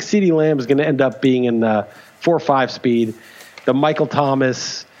 I think CeeDee Lamb is going to end up being in the 4.5 speed. The Michael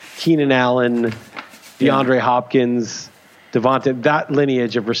Thomas, Keenan Allen, DeAndre Hopkins, Devontae, that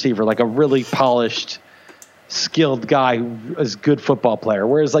lineage of receiver, like a really polished, skilled guy who is a good football player.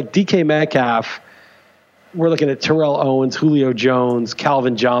 Whereas like DK Metcalf, we're looking at Terrell Owens, Julio Jones,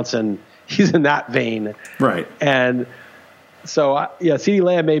 Calvin Johnson. He's in that vein. Right. And so, CeeDee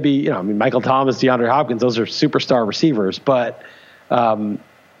Lamb may be, Michael Thomas, DeAndre Hopkins, those are superstar receivers. But the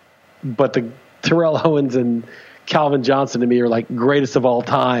Terrell Owens and Calvin Johnson to me are like greatest of all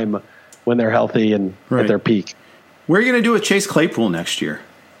time when they're healthy and at their peak. What are you going to do with Chase Claypool next year?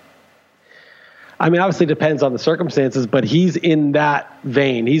 I mean, obviously it depends on the circumstances, but he's in that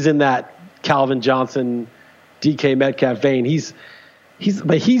vein. He's in that Calvin Johnson, DK Metcalf vein. He's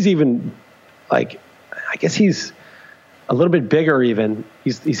even like, I guess he's a little bit bigger even.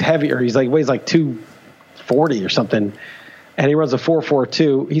 He's heavier. He's like weighs like 240 or something. And he runs a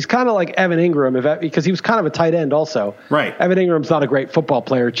 4.42. He's kind of like Evan Ingram because he was kind of a tight end also. Right. Evan Ingram's not a great football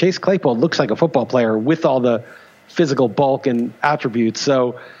player. Chase Claypool looks like a football player with all the physical bulk and attributes.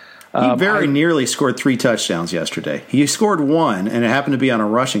 So he very nearly scored 3 touchdowns yesterday. He scored 1, and it happened to be on a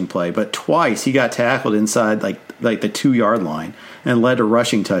rushing play. But twice he got tackled inside like the 2-yard line and led to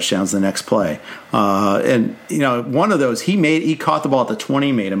rushing touchdowns the next play. And one of those he caught the ball at the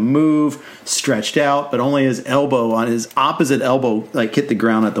 20, made a move, stretched out, but only his opposite elbow hit the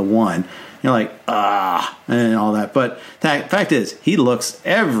ground at the 1. You're like, and all that. But the fact is, he looks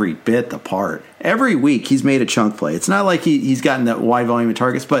every bit the part. Every week he's made a chunk play. It's not like he's gotten that wide volume of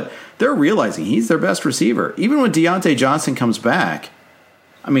targets, but they're realizing he's their best receiver. Even when Deontay Johnson comes back,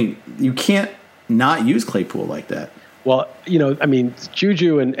 I mean, you can't not use Claypool like that. Well,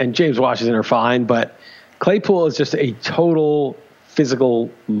 Juju and James Washington are fine, but Claypool is just a total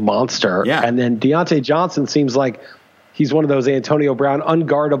physical monster. Yeah. And then Deontay Johnson seems like he's one of those Antonio Brown,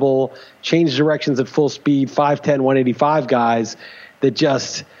 unguardable, change directions at full speed, 5'10", 185 guys that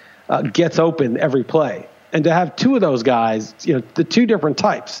just gets open every play. And to have 2 of those guys, the 2 different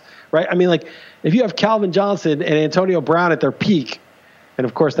types, right? I mean, like if you have Calvin Johnson and Antonio Brown at their peak, and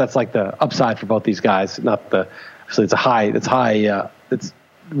of course that's like the upside for both these guys, so it's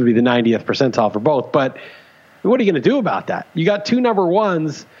maybe the 90th percentile for both. But what are you going to do about that? You got 2 number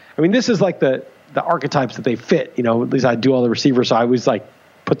 1s. I mean, this is like the archetypes that they fit. At least I do all the receivers, so I always like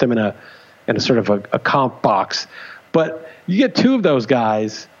put them in a sort of a comp box. But you get 2 of those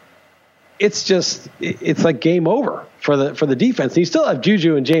guys, it's like game over for the defense. And you still have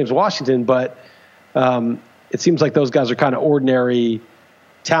Juju and James Washington, but it seems like those guys are kind of ordinary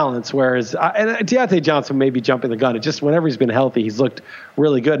talents, whereas Deontay Johnson may be jumping the gun. It just whenever he's been healthy, he's looked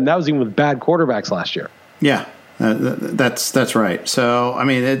really good, and that was even with bad quarterbacks last year. Yeah, that's right. So I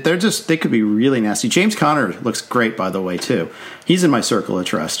mean, they could be really nasty. James Conner looks great, by the way, too. He's in my circle of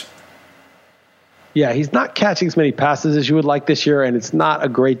trust. Yeah, he's not catching as many passes as you would like this year, and it's not a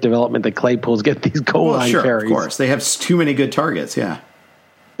great development that Claypool's get these goal line carries. Of course, they have too many good targets. Yeah,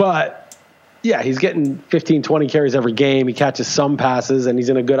 but. Yeah, he's getting 15, 20 carries every game. He catches some passes, and he's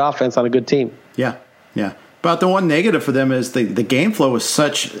in a good offense on a good team. Yeah. But the one negative for them is the game flow was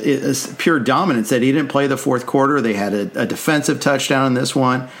such pure dominance that he didn't play the fourth quarter. They had a defensive touchdown in this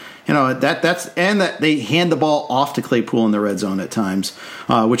one. That they hand the ball off to Claypool in the red zone at times,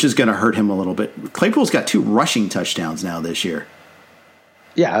 which is going to hurt him a little bit. Claypool's got 2 rushing touchdowns now this year.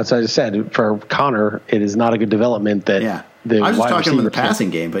 Yeah, as I just said, for Connor, it is not a good development that. Yeah. I was just talking about the passing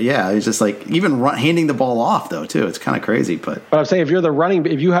game, but yeah, it's just like even handing the ball off though too. It's kind of crazy, but I'm saying if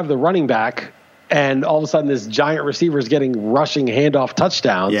you have the running back, and all of a sudden this giant receiver is getting rushing handoff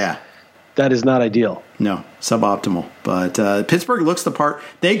touchdowns, that is not ideal. No, suboptimal. But Pittsburgh looks the part.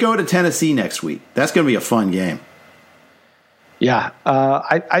 They go to Tennessee next week. That's going to be a fun game. Yeah,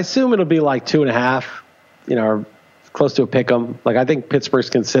 I assume it'll be like 2.5. Or close to a pick 'em. Like I think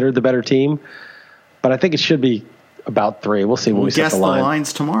Pittsburgh's considered the better team, but I think it should be about 3. We'll see when we set the line. Guess the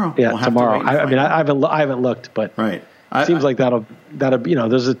lines tomorrow. Yeah, tomorrow. I haven't looked, but right. It seems like that'll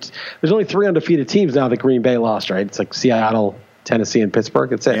there's only 3 undefeated teams now that Green Bay lost, right? It's like Seattle, Tennessee, and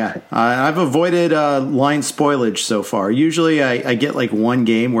Pittsburgh. That's it. Yeah, I've avoided line spoilage so far. Usually I get like one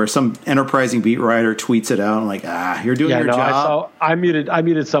game where some enterprising beat writer tweets it out. I'm like, you're doing your job. I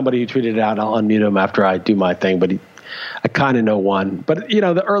muted somebody who tweeted it out. I'll unmute him after I do my thing, but I kind of know one. But,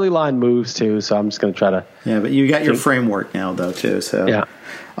 the early line moves too, so I'm just going to try to. Yeah, but you got your framework now, though, too. So yeah.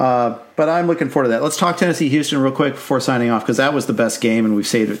 But I'm looking forward to that. Let's talk Tennessee-Houston real quick before signing off, because that was the best game, and we've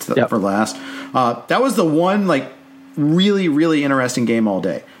saved it for last. That was the one, really, really interesting game all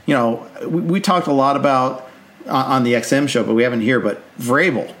day. We talked a lot about on the XM show, but we haven't here, but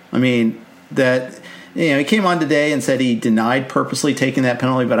Vrabel. I mean, he came on today and said he denied purposely taking that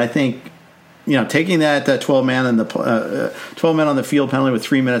penalty, but I think taking that 12 man on the field penalty with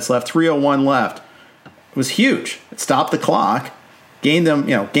 3 minutes left, 3:01 left, was huge. It stopped the clock, gained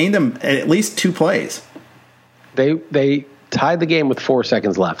them at least 2 plays. They tied the game with 4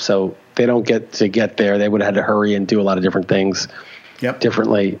 seconds left, so they don't get there. They would have had to hurry and do a lot of different things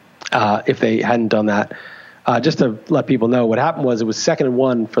differently if they hadn't done that. Just to let people know, what happened was it was 2nd and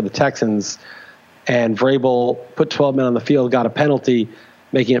 1 for the Texans, and Vrabel put 12 men on the field, got a penalty,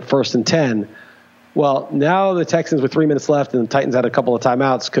 making it 1st and 10. Well, now the Texans with 3 minutes left and the Titans had a couple of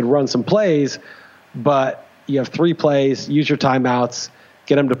timeouts could run some plays, but you have 3 plays, use your timeouts,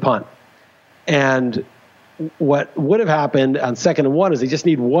 get them to punt. And what would have happened on 2nd and 1 is they just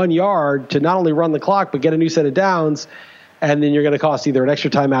need 1 yard to not only run the clock, but get a new set of downs. And then you're going to cost either an extra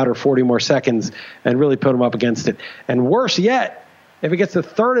timeout or 40 more seconds and really put them up against it. And worse yet, if it gets to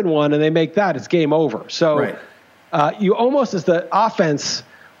 3rd and 1 and they make that, it's game over. So you almost, as the offense,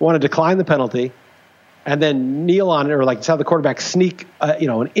 want to decline the penalty and then kneel on it, or just have the quarterback sneak,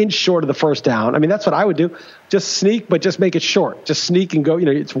 an inch short of the first down. I mean, that's what I would do. Just sneak, but just make it short. Just sneak and go,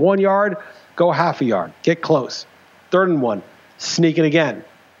 it's 1 yard, go half a yard, get close. 3rd and 1, sneak it again.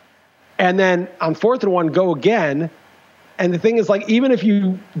 And then on 4th and 1, go again. And the thing is, even if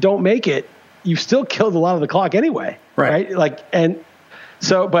you don't make it, you still killed a lot of the clock anyway. Right? But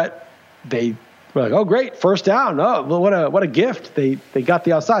they were like, oh, great, 1st down. Oh, well, what a gift. They got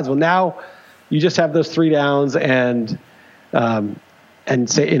the offsides. Well, now you just have those 3 downs and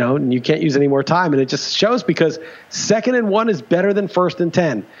say, and you can't use any more time. And it just shows, because 2nd and 1 is better than 1st and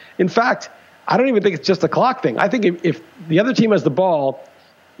 10. In fact, I don't even think it's just a clock thing. I think if the other team has the ball,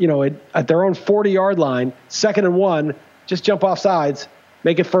 at their own 40-yard line, 2nd and 1, just jump off sides,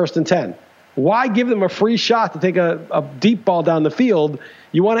 make it 1st and 10. Why give them a free shot to take a deep ball down the field?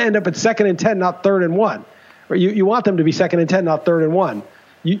 You want to end up at 2nd and 10, not 3rd and 1. Or you want them to be 2nd and 10, not 3rd and 1.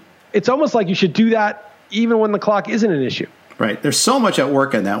 It's almost like you should do that even when the clock isn't an issue. Right. There's so much at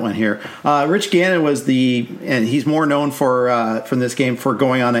work on that one here. Rich Gannon and he's more known from this game for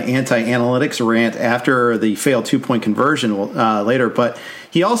going on an anti-analytics rant after the failed 2-point conversion later, but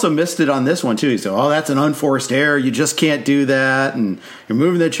he also missed it on this one too. He said, that's an unforced error. You just can't do that, and you're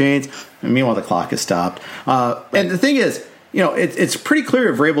moving the chains. And meanwhile, the clock is stopped. And the thing is, it's pretty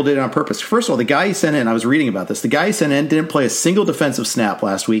clear if Vrabel did it on purpose. First of all, the guy he sent in, I was reading about this, the guy he sent in didn't play a single defensive snap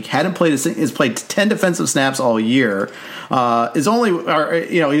last week, has played 10 defensive snaps all year, he was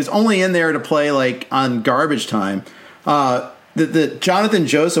only in there to play on garbage time. The Jonathan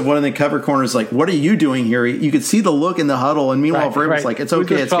Joseph, one of the cover corners, what are you doing here? You could see the look in the huddle, and meanwhile, Vrabel's it's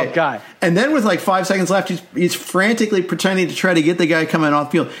okay, it's okay. Guy? And then with 5 seconds left, he's frantically pretending to try to get the guy coming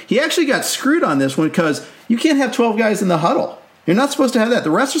off field. He actually got screwed on this one because you can't have 12 guys in the huddle. You're not supposed to have that. The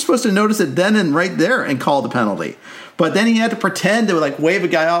refs are supposed to notice it then and right there and call the penalty. But then he had to pretend to wave a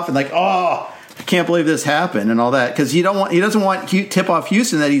guy off and I can't believe this happened and all that, because he doesn't want tip off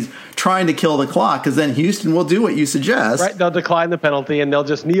Houston that he's trying to kill the clock, because then Houston will do what you suggest. Right, they'll decline the penalty and they'll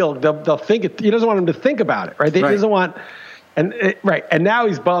just kneel. They'll think it. He doesn't want him to think about it. Right, he doesn't want. And now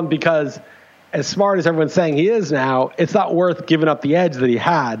he's bummed because as smart as everyone's saying he is now, it's not worth giving up the edge that he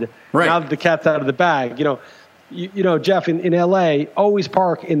had now that the cat's out of the bag. You know, Jeff, in LA, always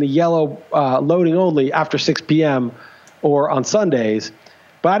park in the yellow loading only after 6 p.m. or on Sundays.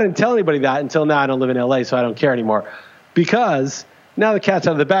 But I didn't tell anybody that until now. I don't live in LA, so I don't care anymore. Because now the cat's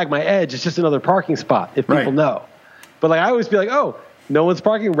out of the bag, my edge is just another parking spot, if people know. But like I always be like, oh, no one's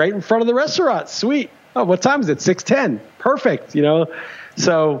parking right in front of the restaurant. Sweet. Oh, what time is it? 6:10. Perfect. You know?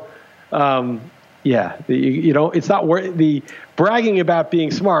 So, it's not worth the bragging about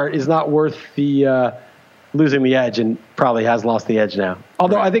being smart is not worth the losing the edge, and probably has lost the edge now.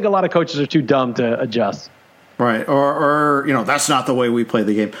 Although I think a lot of coaches are too dumb to adjust. Right. Or that's not the way we play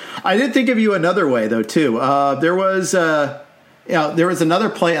the game. I did think of you another way though, too. There was another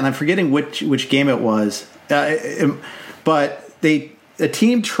play, and I'm forgetting which game it was. But a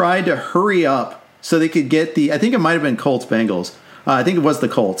team tried to hurry up so they could get I think it might have been Colts Bengals. I think it was the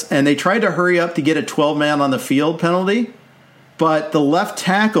Colts. And they tried to hurry up to get a 12-man on the field penalty, but the left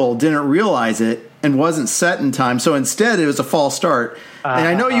tackle didn't realize it and wasn't set in time. So instead, it was a false start. And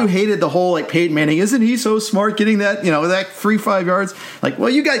I know you hated the whole, like, Peyton Manning, isn't he so smart getting that, that 3-5 yards? Like, well,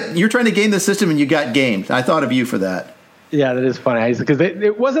 you're trying to game the system and you got gamed. I thought of you for that. Yeah, that is funny. Because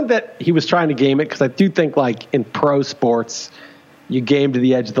it wasn't that he was trying to game it, because I do think, like, in pro sports, you game to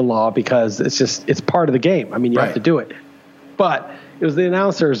the edge of the law because it's part of the game. I mean, you have to do it. But it was the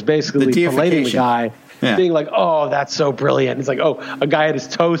announcers basically belating the guy, being like, oh, that's so brilliant. It's like, oh, a guy had his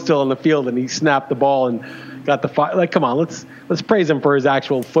toe still on the field and he snapped the ball and got the like, come on, let's praise him for his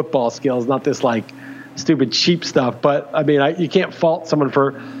actual football skills, not this like stupid cheap stuff. But I mean, you can't fault someone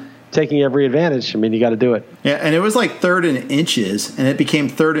for taking every advantage. I mean, you got to do it. Yeah, and it was like 3rd and inches, and it became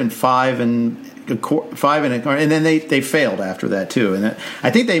 3rd and 5 and 5 and then they failed after that too. And I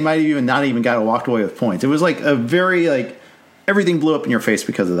think they might have not even got walked away with points. It was like a very everything blew up in your face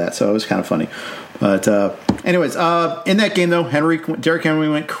because of that. So it was kind of funny. But anyways, in that game though, Derrick Henry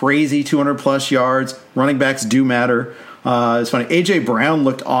went crazy, 200+ yards. Running backs do matter. It's funny. A.J. Brown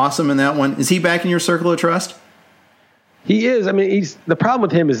looked awesome in that one. Is he back in your circle of trust? He is. I mean, the problem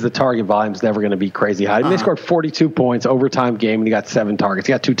with him is the target volume is never going to be crazy high. I mean, they scored 42 points, overtime game, and he got 7 targets.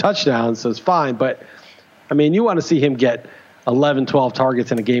 He got 2 touchdowns, so it's fine. But, I mean, you want to see him get 11, 12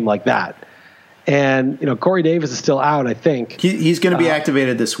 targets in a game like that. And, Corey Davis is still out, I think. He's going to be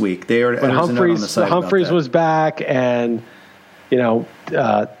activated this week. Humphreys was back, and,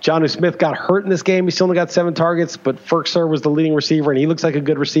 Jonnu Smith got hurt in this game. He still only got 7 targets, but Firkser was the leading receiver, and he looks like a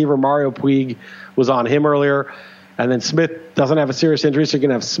good receiver. Mario Puig was on him earlier. And then Smith doesn't have a serious injury, so you're going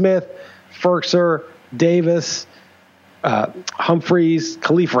to have Smith, Firkser, Davis, Humphreys,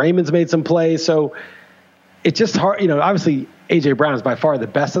 Khalif Raymond's made some plays. So it's just hard. Obviously, A.J. Brown is by far the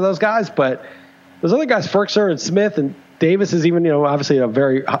best of those guys, but those other guys, Firkser and Smith and Davis is even, obviously a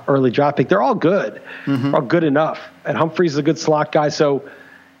very early draft pick. They're all good. They're all good enough. And Humphreys is a good slot guy. So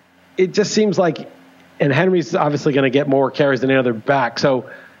it just seems like, and Henry's obviously going to get more carries than any other back. So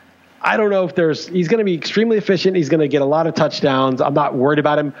I don't know if he's going to be extremely efficient. He's going to get a lot of touchdowns. I'm not worried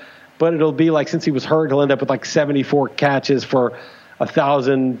about him, but it'll be like, since he was hurt, he'll end up with like 74 catches for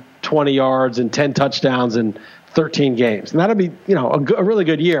 1,020 yards and 10 touchdowns in 13 games. And that'll be, a really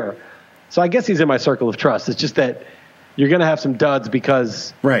good year. So I guess he's in my circle of trust. It's just that you're going to have some duds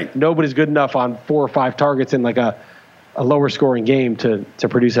because nobody's good enough on 4 or 5 targets in like a lower scoring game to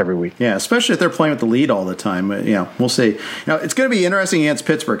produce every week. Yeah, especially if they're playing with the lead all the time. We'll see. It's going to be interesting against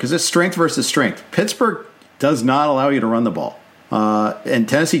Pittsburgh because it's strength versus strength. Pittsburgh does not allow you to run the ball. And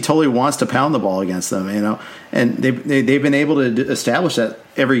Tennessee totally wants to pound the ball against them, and they've been able to establish that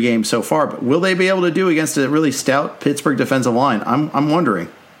every game so far. But will they be able to do against a really stout Pittsburgh defensive line? I'm wondering.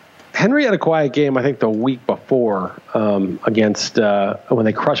 Henry had a quiet game, I think, the week before against when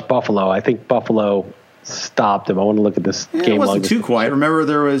they crushed Buffalo. I think Buffalo stopped him. I want to look at this game. It wasn't too quiet. Remember,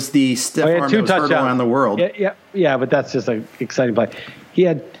 there was the stiff arm that was heard around the world. Yeah, but that's just an exciting play. He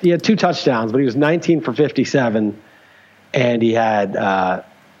had 2 touchdowns, but he was 19 for 57, and he had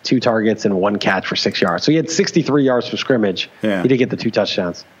 2 targets and 1 catch for 6 yards. So he had 63 yards from scrimmage. Yeah. He did get the 2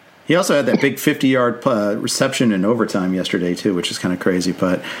 touchdowns. He also had that big 50-yard reception in overtime yesterday, too, which is kind of crazy.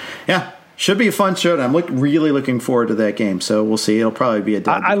 But, yeah, should be a fun show. I'm really looking forward to that game. So we'll see. It'll probably be a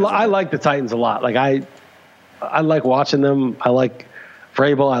dud. I like the Titans a lot. Like I like watching them. I like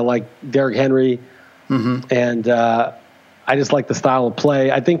Vrabel. I like Derrick Henry. And I just like the style of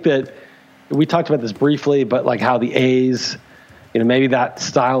play. I think that we talked about this briefly, but like how the A's, maybe that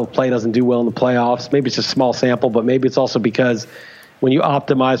style of play doesn't do well in the playoffs. Maybe it's a small sample, but maybe it's also because when you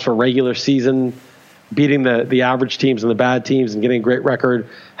optimize for regular season, beating the average teams and the bad teams and getting a great record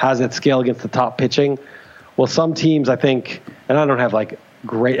has that scale against the top pitching. Well, some teams, I think, and I don't have like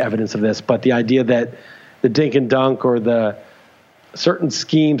great evidence of this, but the idea that the dink and dunk or the certain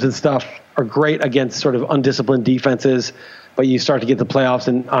schemes and stuff are great against sort of undisciplined defenses, but you start to get the playoffs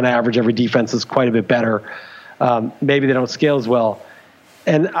and on average every defense is quite a bit better. Maybe they don't scale as well.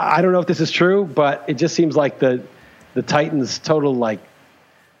 And I don't know if this is true, but it just seems like the Titans' total like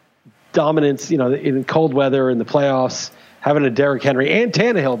dominance, in cold weather in the playoffs, having a Derrick Henry and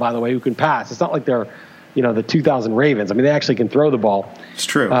Tannehill, by the way, who can pass. It's not like they're, the 2000 Ravens. I mean, they actually can throw the ball. It's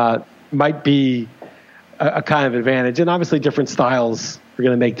true. Might be a kind of advantage. And obviously different styles are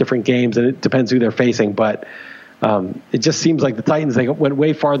going to make different games, and it depends who they're facing. But it just seems like the Titans, they went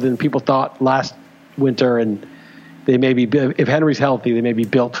way farther than people thought last winter, and they may be, if Henry's healthy, they may be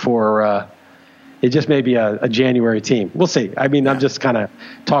built for it just may be a January team. We'll see. I mean, I'm just kind of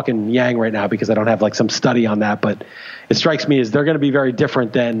talking Yang right now because I don't have like some study on that, but it strikes me as they're going to be very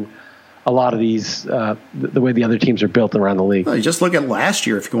different than a lot of these, the way the other teams are built around the league. Well, you just look at last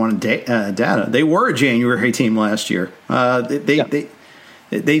year. If you want data, they were a January team last year. They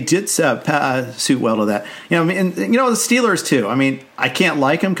did suit well to that. The Steelers too. I mean, I can't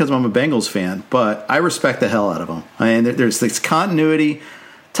like them because I'm a Bengals fan, but I respect the hell out of them. I mean, there's this continuity.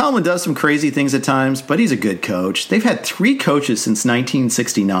 Tomlin does some crazy things at times, but he's a good coach. They've had 3 coaches since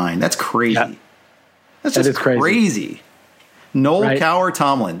 1969. That's crazy. Yeah. That's just crazy. Noel, right? Cowher,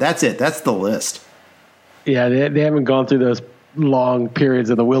 Tomlin. That's it. That's the list. Yeah, they haven't gone through those long periods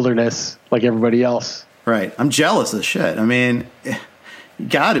of the wilderness like everybody else. Right. I'm jealous of shit. I mean,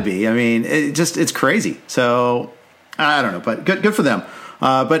 got to be. I mean, it's crazy. So I don't know, but good for them.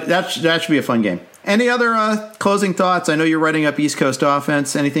 But that should be a fun game. Any other closing thoughts? I know you're writing up East Coast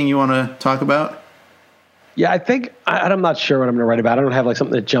offense. Anything you want to talk about? Yeah, I think I'm not sure what I'm going to write about. I don't have like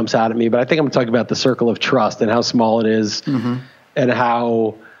something that jumps out at me, but I think I'm going to talk about the circle of trust and how small it is, and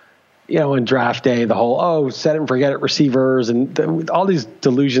how, in draft day, the whole, set it and forget it receivers and all these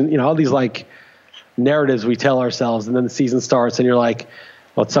delusions, all these like narratives we tell ourselves, and then the season starts and you're like,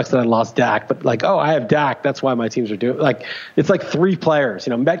 well, it sucks that I lost Dak, but like, I have Dak. That's why my teams are doing like, it's like 3 players,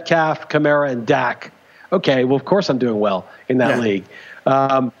 Metcalf, Kamara, and Dak. Okay, well, of course I'm doing well in that league.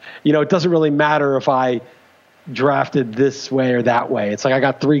 It doesn't really matter if I drafted this way or that way. It's like I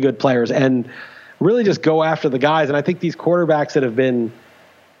got 3 good players, and really just go after the guys. And I think these quarterbacks that have been,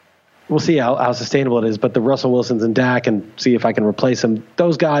 we'll see how sustainable it is, but the Russell Wilsons and Dak, and see if I can replace them.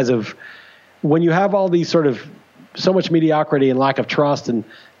 Those guys when you have all these sort of so much mediocrity and lack of trust and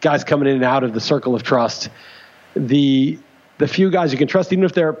guys coming in and out of the circle of trust, the few guys you can trust, even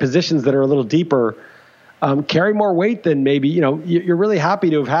if they're positions that are a little deeper, carry more weight than maybe, you're really happy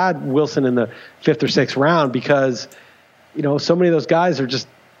to have had Wilson in the 5th or 6th round because, so many of those guys are just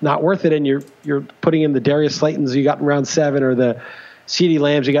not worth it. And you're putting in the Darius Slaytons you got in round 7 or the CeeDee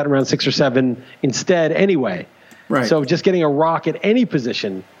Lambs you got in round 6 or 7 instead anyway. Right. So just getting a rock at any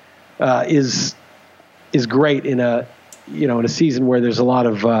position is great in a season where there's a lot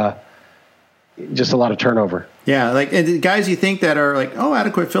of turnover. Yeah, like, and the guys you think that are like,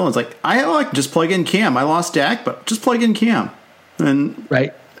 adequate fill-ins, like, I like just plug in Cam. I lost Dak, but just plug in Cam. And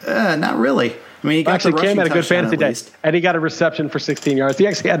right, not really. I mean, he got actually Cam had a good fantasy day, and he got a reception for 16 yards. He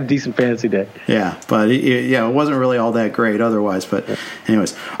actually had a decent fantasy day. Yeah, but it wasn't really all that great otherwise. But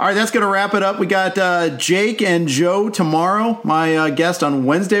anyways, all right, that's going to wrap it up. We got Jake and Joe tomorrow. My guest on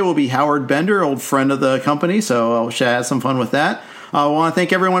Wednesday will be Howard Bender, old friend of the company, so I should have some fun with that. I want to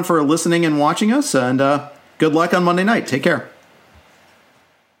thank everyone for listening and watching us, and good luck on Monday night. Take care.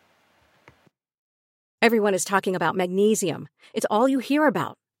 Everyone is talking about magnesium. It's all you hear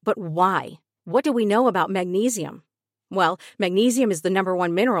about. But why? What do we know about magnesium? Well, magnesium is the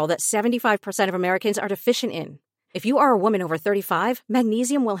 #1 mineral that 75% of Americans are deficient in. If you are a woman over 35,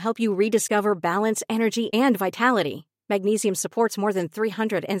 magnesium will help you rediscover balance, energy, and vitality. Magnesium supports more than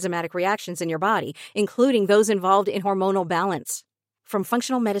 300 enzymatic reactions in your body, including those involved in hormonal balance. From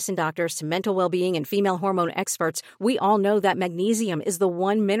functional medicine doctors to mental well-being and female hormone experts, we all know that magnesium is the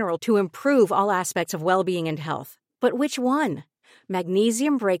one mineral to improve all aspects of well-being and health. But which one?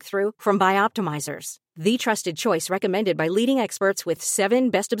 Magnesium Breakthrough from Bioptimizers, the trusted choice recommended by leading experts with 7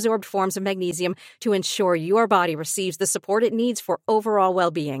 best-absorbed forms of magnesium to ensure your body receives the support it needs for overall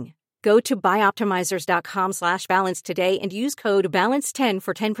well-being. Go to bioptimizers.com/balance today and use code BALANCE10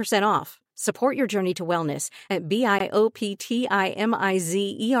 for 10% off. Support your journey to wellness at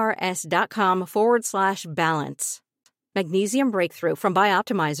bioptimizers.com/balance. Magnesium Breakthrough from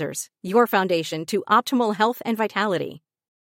Bioptimizers, your foundation to optimal health and vitality.